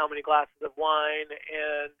believe how many glasses of wine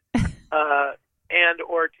and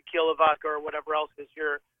or tequila, vodka, or whatever else is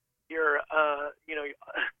your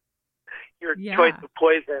choice of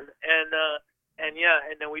poison, and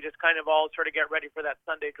then we just kind of all sort of get ready for that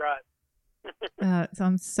Sunday drive. It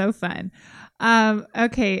sounds so fun.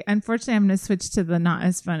 Okay, unfortunately, I'm going to switch to the not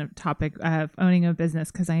as fun topic of owning a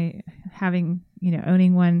business because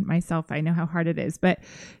owning one myself, I know how hard it is. But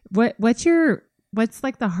what's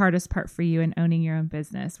like the hardest part for you in owning your own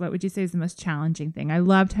business? What would you say is the most challenging thing? I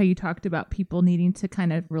loved how you talked about people needing to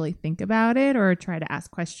kind of really think about it or try to ask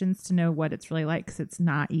questions to know what it's really like because it's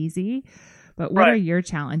not easy. But what are your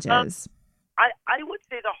challenges? I would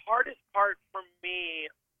say the hardest part for me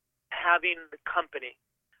having the company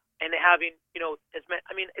and having,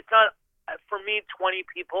 it's not, for me, 20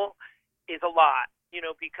 people is a lot.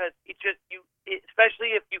 because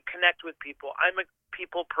especially if you connect with people. I'm a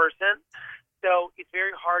people person, so it's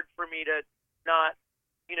very hard for me to not,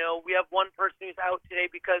 we have one person who's out today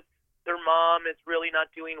because their mom is really not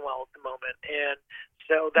doing well at the moment. And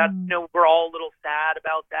so that's, we're all a little sad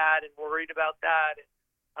about that and worried about that. And,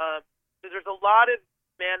 so there's a lot of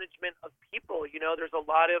management of people, there's a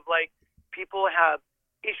lot of people have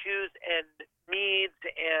issues and needs,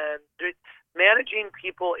 and managing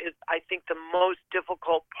people is, I think, the most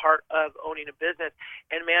difficult part of owning a business,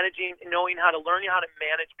 and learning how to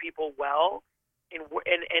manage people well and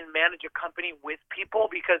manage a company with people,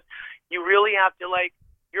 because you really have to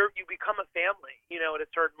you become a family, at a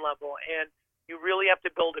certain level, and you really have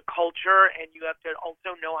to build a culture, and you have to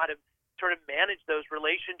also know how to sort of manage those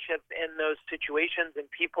relationships and those situations and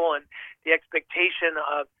people, and the expectation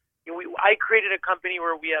of, I created a company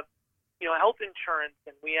where we have, health insurance,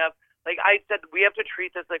 and we have, I said, we have to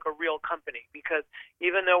treat this like a real company, because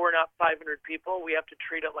even though we're not 500 people, we have to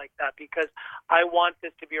treat it like that, because I want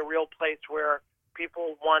this to be a real place where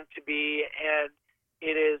people want to be, and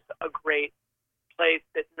it is a great place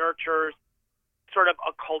that nurtures sort of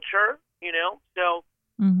a culture, So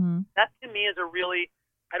that to me is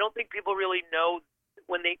I don't think people really know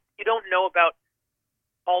you don't know about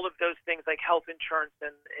all of those things like health insurance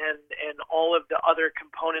and all of the other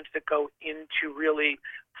components that go into really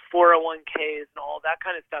 401ks and all that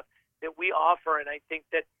kind of stuff that we offer. And I think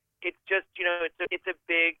that it's just, it's a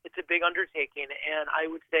big undertaking. And I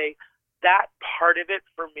would say that part of it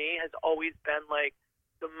for me has always been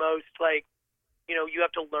the most you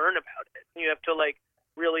have to learn about it. You have to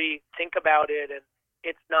really think about it. And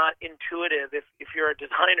it's not intuitive if you're a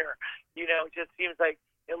designer, it just seems like,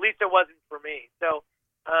 at least it wasn't for me. So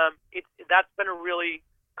that's been a really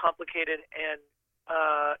complicated and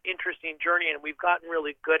interesting journey, and we've gotten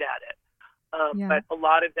really good at it. But a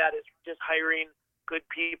lot of that is just hiring good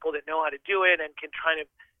people that know how to do it and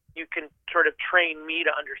you can sort of train me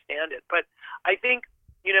to understand it. But I think,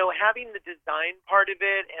 having the design part of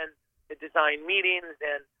it and the design meetings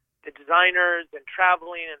and the designers and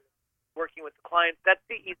traveling and working with the clients, that's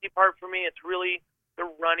the easy part for me. It's really the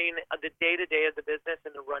running of the day-to-day of the business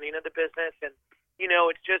and the running of the business. And,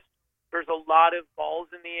 it's just, there's a lot of balls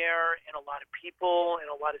in the air and a lot of people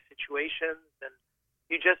and a lot of situations. And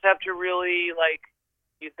you just have to really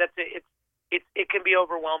it can be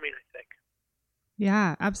overwhelming, I think.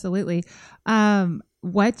 Yeah, absolutely.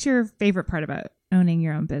 What's your favorite part about owning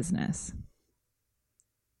your own business?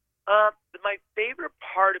 My favorite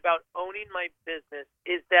part about owning my business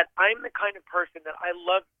is that I'm the kind of person that I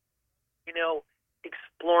love,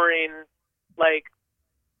 exploring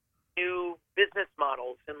new business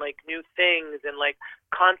models and new things, and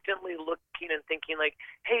constantly looking and thinking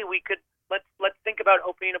hey, let's think about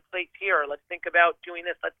opening a place here. Let's think about doing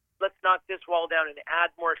this. Let's knock this wall down and add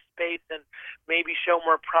more space and maybe show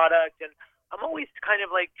more product. And I'm always kind of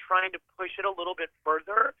trying to push it a little bit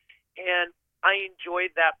further. And I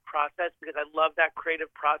enjoyed that process because I love that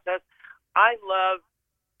creative process. I love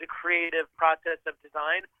the creative process of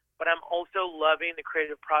design, but I'm also loving the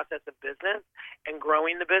creative process of business and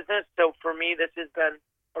growing the business. So for me, this has been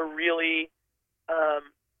a really,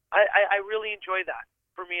 I really enjoy that.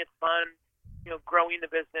 For me, it's fun, growing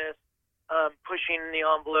the business, pushing the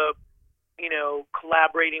envelope,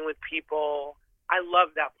 collaborating with people. I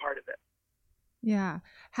love that part of it. Yeah.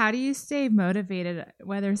 How do you stay motivated,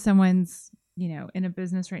 whether someone's, in a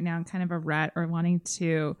business right now and kind of a rut, or wanting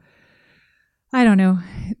to, I don't know,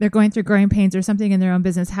 they're going through growing pains or something in their own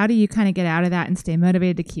business? How do you kind of get out of that and stay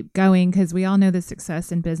motivated to keep going? Because we all know the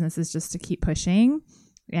success in business is just to keep pushing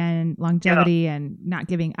and longevity and not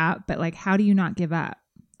giving up. But how do you not give up?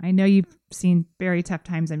 I know you've seen very tough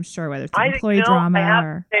times, I'm sure, whether it's employee drama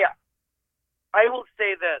or... I will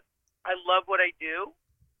say that I love what I do,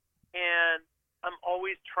 and I'm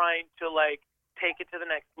always trying to take it to the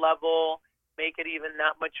next level, make it even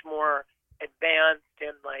that much more advanced,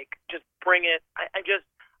 and just bring it.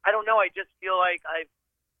 I don't know. I just feel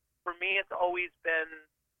for me, it's always been,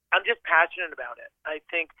 I'm just passionate about it. I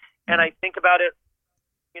think, and I think about it,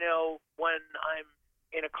 when I'm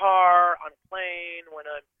in a car, on a plane, when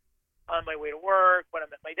I'm on my way to work, when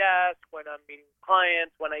I'm at my desk, when I'm meeting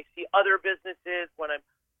clients, when I see other businesses, when I'm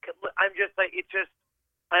just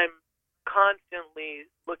I'm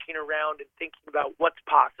constantly looking around and thinking about what's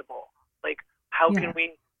possible. How can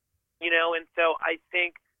we, and so I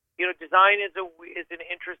think, design is an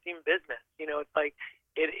interesting business.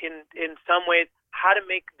 It's in some ways, how to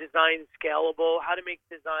make design scalable, how to make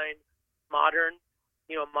design modern,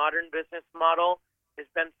 modern business model has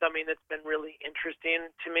been something that's been really interesting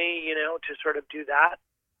to me, to sort of do that.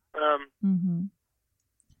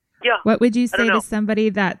 Yeah. What would you say to somebody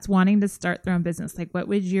that's wanting to start their own business? Like, what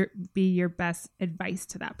would be your best advice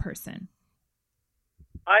to that person?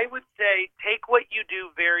 I would say take what you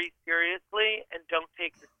do very seriously and don't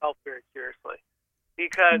take yourself very seriously.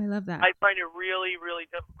 Because I love that. I find it really, really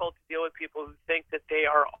difficult to deal with people who think that they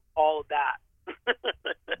are all that.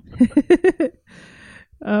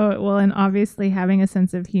 Oh, well, and obviously having a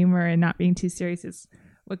sense of humor and not being too serious is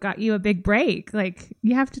what got you a big break. Like,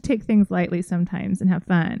 you have to take things lightly sometimes and have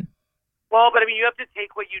fun. Well, but I mean, you have to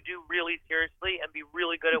take what you do really seriously and be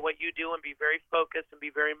really good at what you do and be very focused and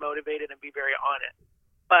be very motivated and be very on it.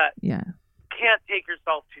 But yeah, you can't take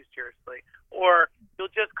yourself too seriously or you'll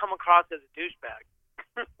just come across as a douchebag.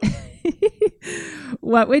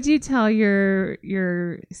 What would you tell your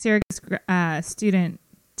Syracuse student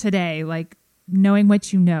today? Like, knowing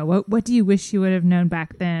what you know, what do you wish you would have known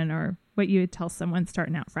back then, or what you would tell someone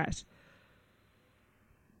starting out fresh?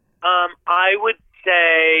 I would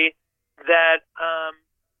say that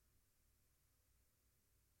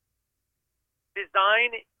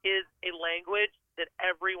design is a language that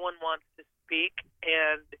everyone wants to speak,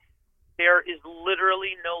 and there is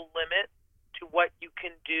literally no limit to what you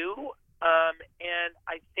can do. And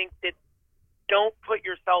I think that don't put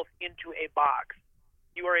yourself into a box.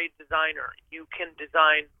 You are a designer. You can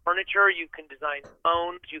design furniture. You can design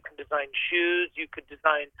phones. You can design shoes. You could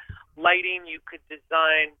design lighting. You could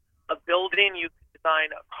design a building. You could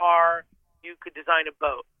design a car. You could design a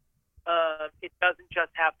boat. It doesn't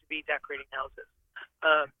just have to be decorating houses.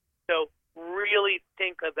 So really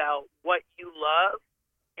think about what you love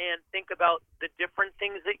and think about the different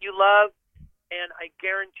things that you love. And I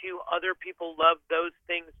guarantee you other people love those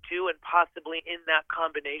things too, and possibly in that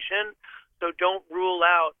combination. So don't rule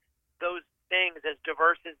out those things, as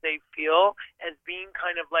diverse as they feel, as being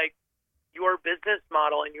kind of like your business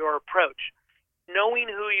model and your approach. Knowing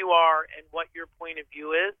who you are and what your point of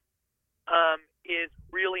view is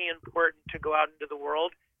really important to go out into the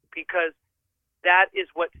world, because that is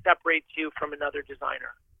what separates you from another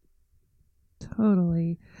designer.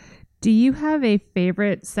 Totally. Do you have a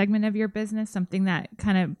favorite segment of your business, something that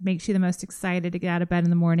kind of makes you the most excited to get out of bed in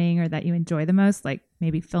the morning, or that you enjoy the most, like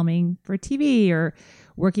maybe filming for TV or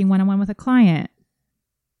working one-on-one with a client?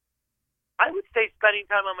 I would say spending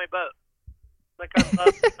time on my boat. Like, I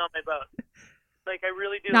love being on my boat. Like, I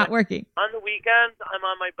really do. Not working. On the weekends, I'm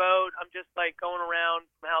on my boat. I'm just like going around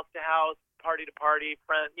from house to house, party to party,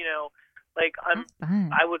 friend, like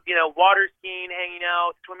I would, water skiing, hanging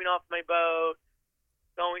out, swimming off my boat.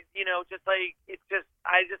 Going, just like,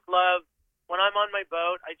 I just love when I'm on my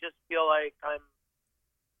boat. I just feel like I'm,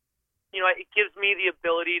 it gives me the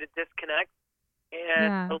ability to disconnect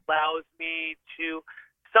and allows me to.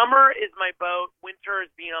 Summer is my boat. Winter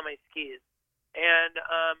is being on my skis. And,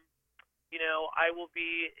 I will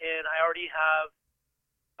be in, I already have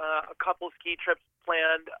a couple ski trips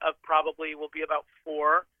planned probably will be about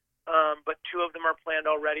 4. But 2 of them are planned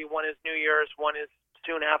already. One is New Year's, one is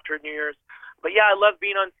soon after New Year's. But yeah, I love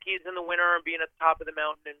being on skis in the winter and being at the top of the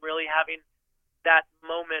mountain and really having that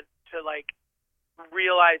moment to like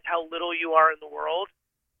realize how little you are in the world,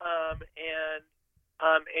 and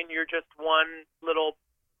you're just one little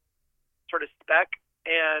sort of speck,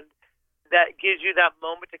 and that gives you that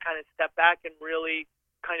moment to kind of step back and really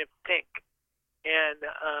kind of think and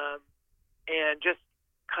just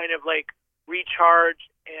kind of like recharge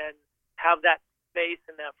and have that space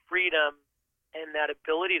and that freedom and that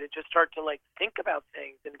ability to just start to like think about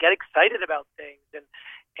things and get excited about things and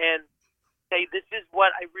say, this is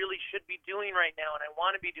what I really should be doing right now, and I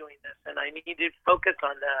want to be doing this, and I need to focus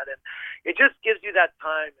on that. And it just gives you that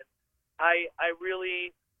time. And I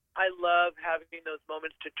love having those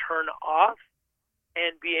moments to turn off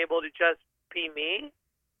and be able to just be me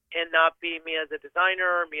and not be me as a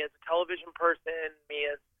designer, me as a television person, me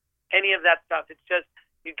as any of that stuff. It's just,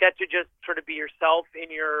 you get to just sort of be yourself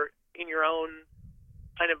in your own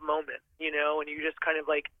kind of moment, and you just kind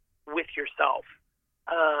of like with yourself.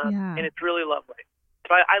 And it's really lovely.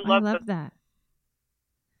 So I love that.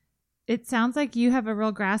 It sounds like you have a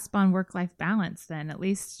real grasp on work-life balance then. At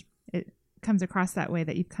least it comes across that way,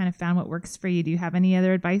 that you've kind of found what works for you. Do you have any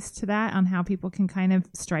other advice to that on how people can kind of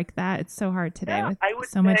strike that? It's so hard today with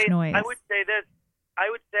so much noise. I would say this. I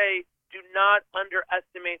would say do not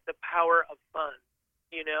underestimate the power of fun.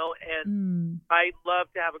 And I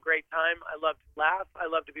love to have a great time. I love to laugh. I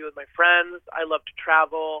love to be with my friends. I love to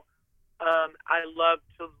travel. I love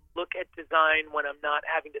to look at design when I'm not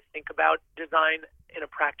having to think about design in a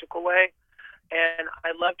practical way. And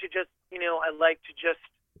I love to just,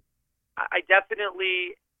 I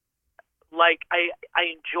definitely I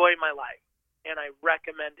enjoy my life, and I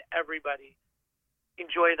recommend everybody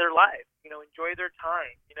enjoy their life, enjoy their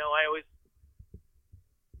time. I always,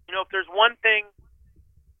 if there's one thing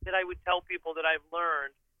that I would tell people that I've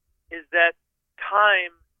learned is that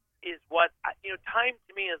time is time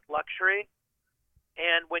to me is luxury.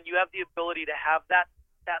 And when you have the ability to have that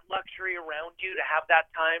luxury around you, to have that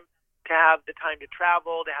time, to have the time to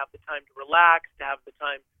travel, to have the time to relax, to have the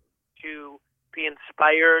time to be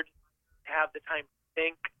inspired, to have the time to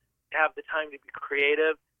think, to have the time to be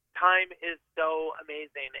creative. Time is so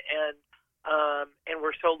amazing, and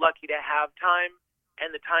we're so lucky to have time,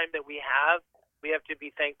 and the time that we have to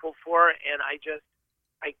be thankful for. And I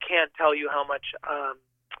can't tell you how much,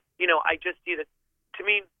 I just see that. To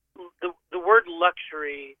me, the word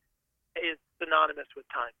luxury is synonymous with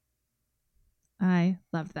time. I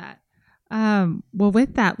love that. Well,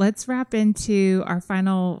 with that, let's wrap into our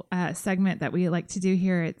final segment that we like to do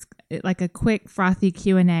here. It's like a quick frothy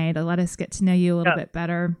Q&A to let us get to know you a little bit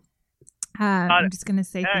better. I'm just going to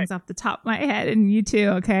say things off the top of my head, and you too.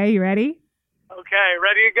 Okay, you ready? Okay,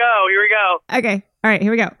 ready to go. Here we go. Okay, all right,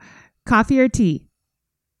 here we go. Coffee or tea?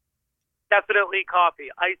 Definitely coffee.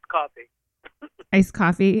 Iced coffee. Iced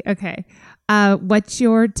coffee. Okay. What's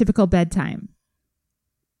your typical bedtime?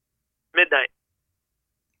 Midnight.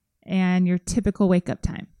 And your typical wake-up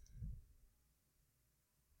time?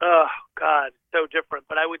 Oh, God, so different.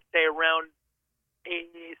 But I would say around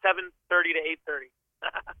 7:30 to 8:30.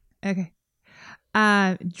 Okay.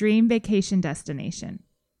 Dream vacation destination?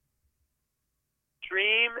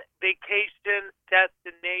 Dream vacation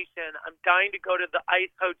destination. I'm dying to go to the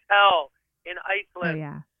Ice Hotel in Iceland. Oh,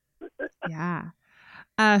 yeah. Yeah.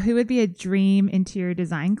 Who would be a dream interior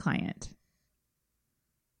design client?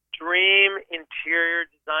 Dream interior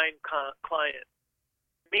design client.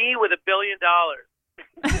 Me with $1 billion.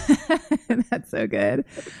 That's so good.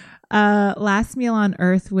 Last meal on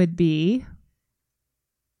earth would be?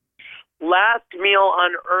 Last meal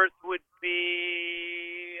on earth would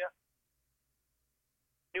be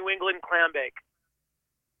New England clam bake.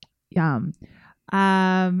 Yum.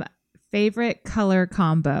 Favorite color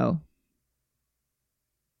combo?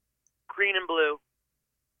 Green and blue.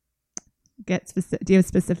 Do you have a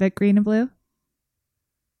specific green and blue?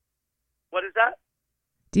 What is that?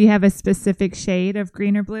 Do you have a specific shade of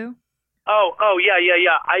green or blue? Oh,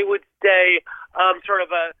 yeah. I would say sort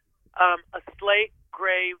of a slate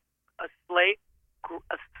gray, a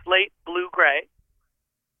slate blue gray,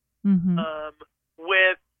 mm-hmm.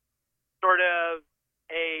 With sort of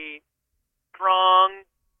a strong,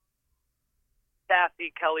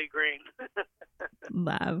 sassy Kelly green.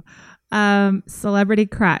 Love. Celebrity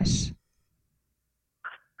crush.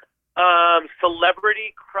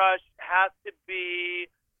 Celebrity crush has to be,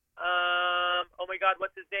 oh my God,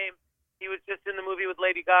 what's his name? He was just in the movie with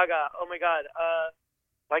Lady Gaga. Oh my God.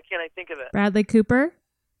 Why can't I think of it? Bradley Cooper?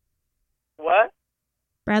 What?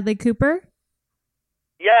 Bradley Cooper?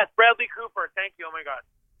 Yes, Bradley Cooper. Thank you. Oh my God.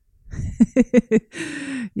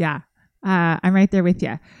 Yeah. I'm right there with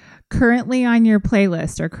you. Currently on your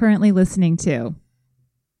playlist or currently listening to?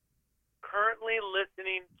 Currently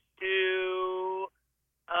listening to,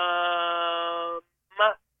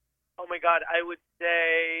 oh my God, I would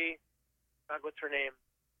say, God, what's her name?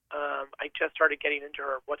 I just started getting into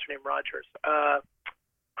her. What's her name? Rogers.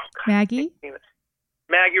 Maggie?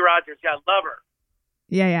 Maggie Rogers. Yeah, love her.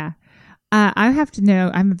 Yeah. I have to know,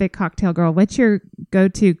 I'm a big cocktail girl. What's your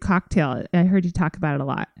go-to cocktail? I heard you talk about it a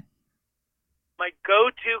lot. My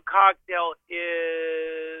go-to cocktail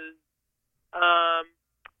is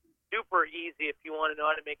super easy if you want to know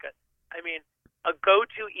how to make a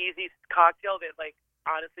go-to easy cocktail that, like,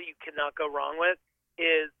 honestly, you cannot go wrong with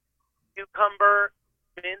is cucumber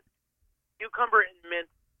and mint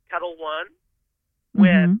Kettle One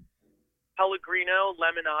with Pellegrino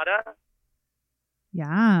Lemonada.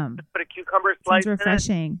 Yum. Just put a cucumber slice Sounds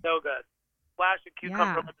refreshing. in it. So good. Splash of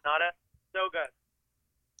cucumber Lemonada. So good.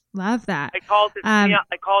 Love that. I call it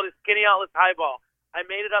a Skinny Atlas Highball. I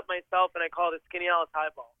made it up myself, and I call it a Skinny Atlas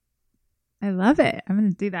Highball. I love it. I'm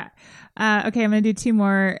going to do that. Okay, I'm going to do two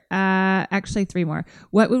more. Actually, three more.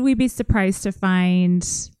 What would we be surprised to find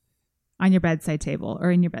on your bedside table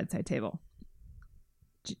or in your bedside table?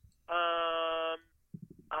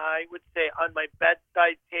 I would say on my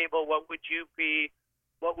bedside table, what would you be?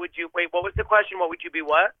 What was the question? What would you be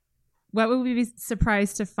what? What would we be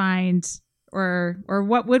surprised to find, or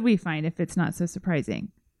what would we find if it's not so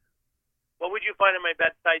surprising? What would you find on my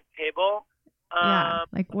bedside table?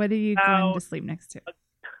 Like what are you going to sleep next to?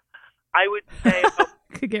 I would say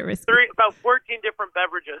could get risky. About 14 different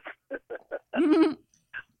beverages.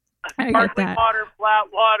 Sparkling water,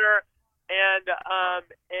 flat water, and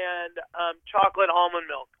chocolate almond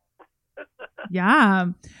milk. Yeah.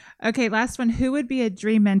 Okay, last one. Who would be a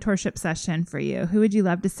dream mentorship session for you? Who would you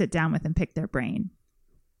love to sit down with and pick their brain?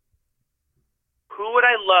 Who would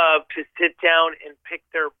I love to sit down and pick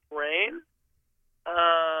their brain?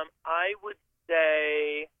 I would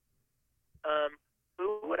say,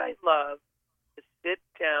 who would I love to sit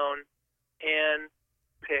down and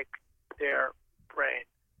pick their brain?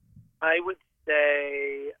 I would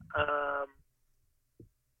say, oh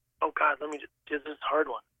God, let me just do this hard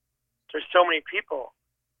one. There's so many people.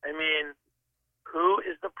 I mean, who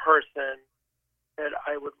is the person that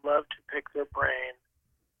I would love to pick their brain?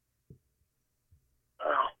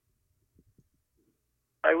 Oh,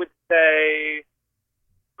 I would say,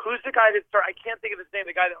 who's the guy that started? I can't think of his name.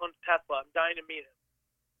 The guy that owns Tesla. I'm dying to meet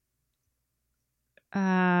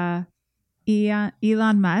him.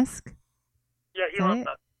 Elon Musk. Yeah, Elon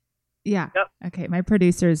Musk. Yeah. Yep. Okay, my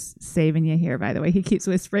producer's saving you here. By the way, he keeps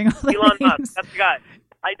whispering all the Elon names. Musk. That's the guy.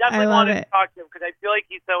 I definitely wanted to talk to him because I feel like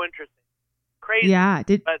he's so interesting. Crazy.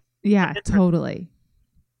 Yeah. Totally.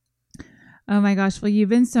 Oh my gosh. Well, you've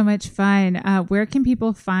been so much fun. Where can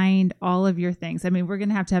people find all of your things? I mean, we're going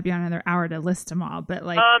to have you on another hour to list them all, but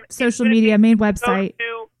like social media, main website. Go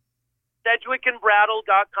to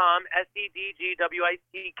sedgwickandbrattle.com,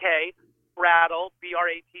 SEDGWICK, Brattle,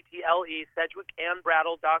 BRATTLE,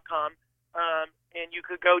 sedgwickandbrattle.com. And you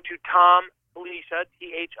could go to Tom Felicia,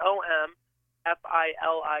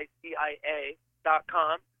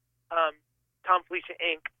 THOMFILICIA.com,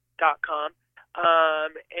 TomFeliciaInc.com.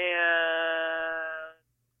 And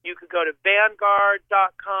you could go to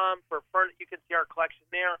Vanguard.com for furniture. You can see our collection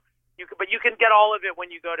there. But you can get all of it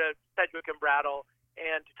when you go to Sedgwick and Brattle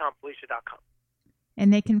and to TomFelicia.com.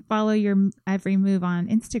 And they can follow your every move on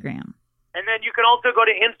Instagram. And then you can also go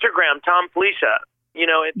to Instagram, Tom Felicia.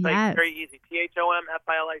 It's like very easy.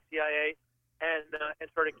 THOMFILICIA, and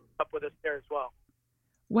sort of keep up with us there as well.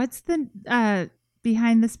 What's the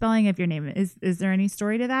behind the spelling of your name? Is there any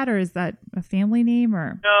story to that, or is that a family name?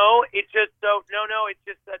 Or no, it's just Tom.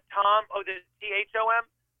 Oh, the THOM.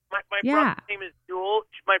 My brother's name is Jewel.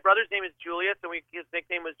 My brother's name is Julius, and his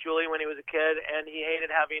nickname was Julie when he was a kid, and he hated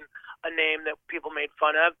having a name that people made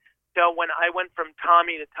fun of. So when I went from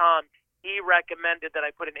Tommy to Tom, he recommended that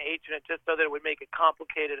I put an H in it just so that it would make it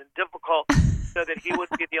complicated and difficult, so that he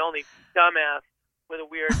wouldn't be the only dumbass with a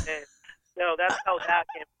weird name. So that's how that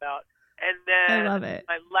came about. And then I love it.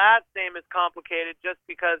 My last name is complicated just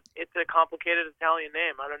because it's a complicated Italian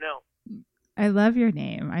name. I don't know. I love your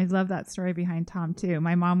name. I love that story behind Tom, too.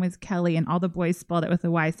 My mom was Kelly, and all the boys spelled it with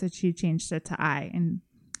a Y, so she changed it to I. And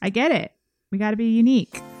I get it. We got to be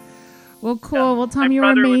unique. Well, cool. Yeah, well, Tom, you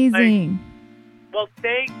were amazing. Well,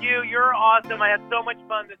 thank you. You're awesome. I had so much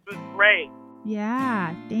fun. This was great.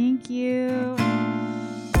 Yeah. Thank you.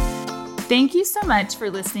 Thank you so much for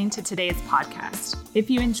listening to today's podcast. If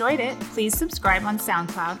you enjoyed it, please subscribe on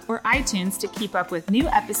SoundCloud or iTunes to keep up with new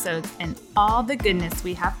episodes and all the goodness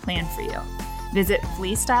we have planned for you. Visit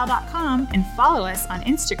fleastyle.com and follow us on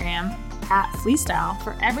Instagram @fleastyle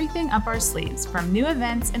for everything up our sleeves, from new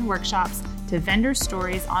events and workshops to vendor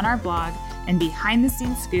stories on our blog and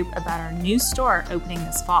behind-the-scenes scoop about our new store opening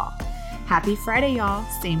this fall. Happy Friday, y'all.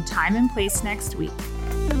 Same time and place next week.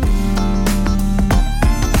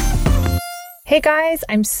 Hey guys,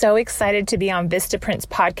 I'm so excited to be on Vistaprint's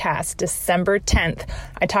podcast December 10th.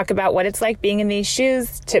 I talk about what it's like being in these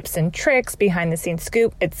shoes, tips and tricks, behind the scenes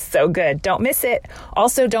scoop. It's so good. Don't miss it.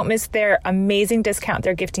 Also, don't miss their amazing discount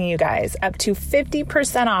they're gifting you guys. Up to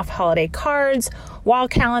 50% off holiday cards, wall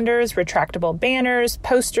calendars, retractable banners,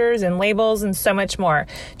 posters, and labels, and so much more.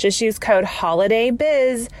 Just use code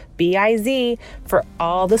HOLIDAYBIZ, B-I-Z, for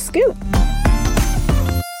all the scoop.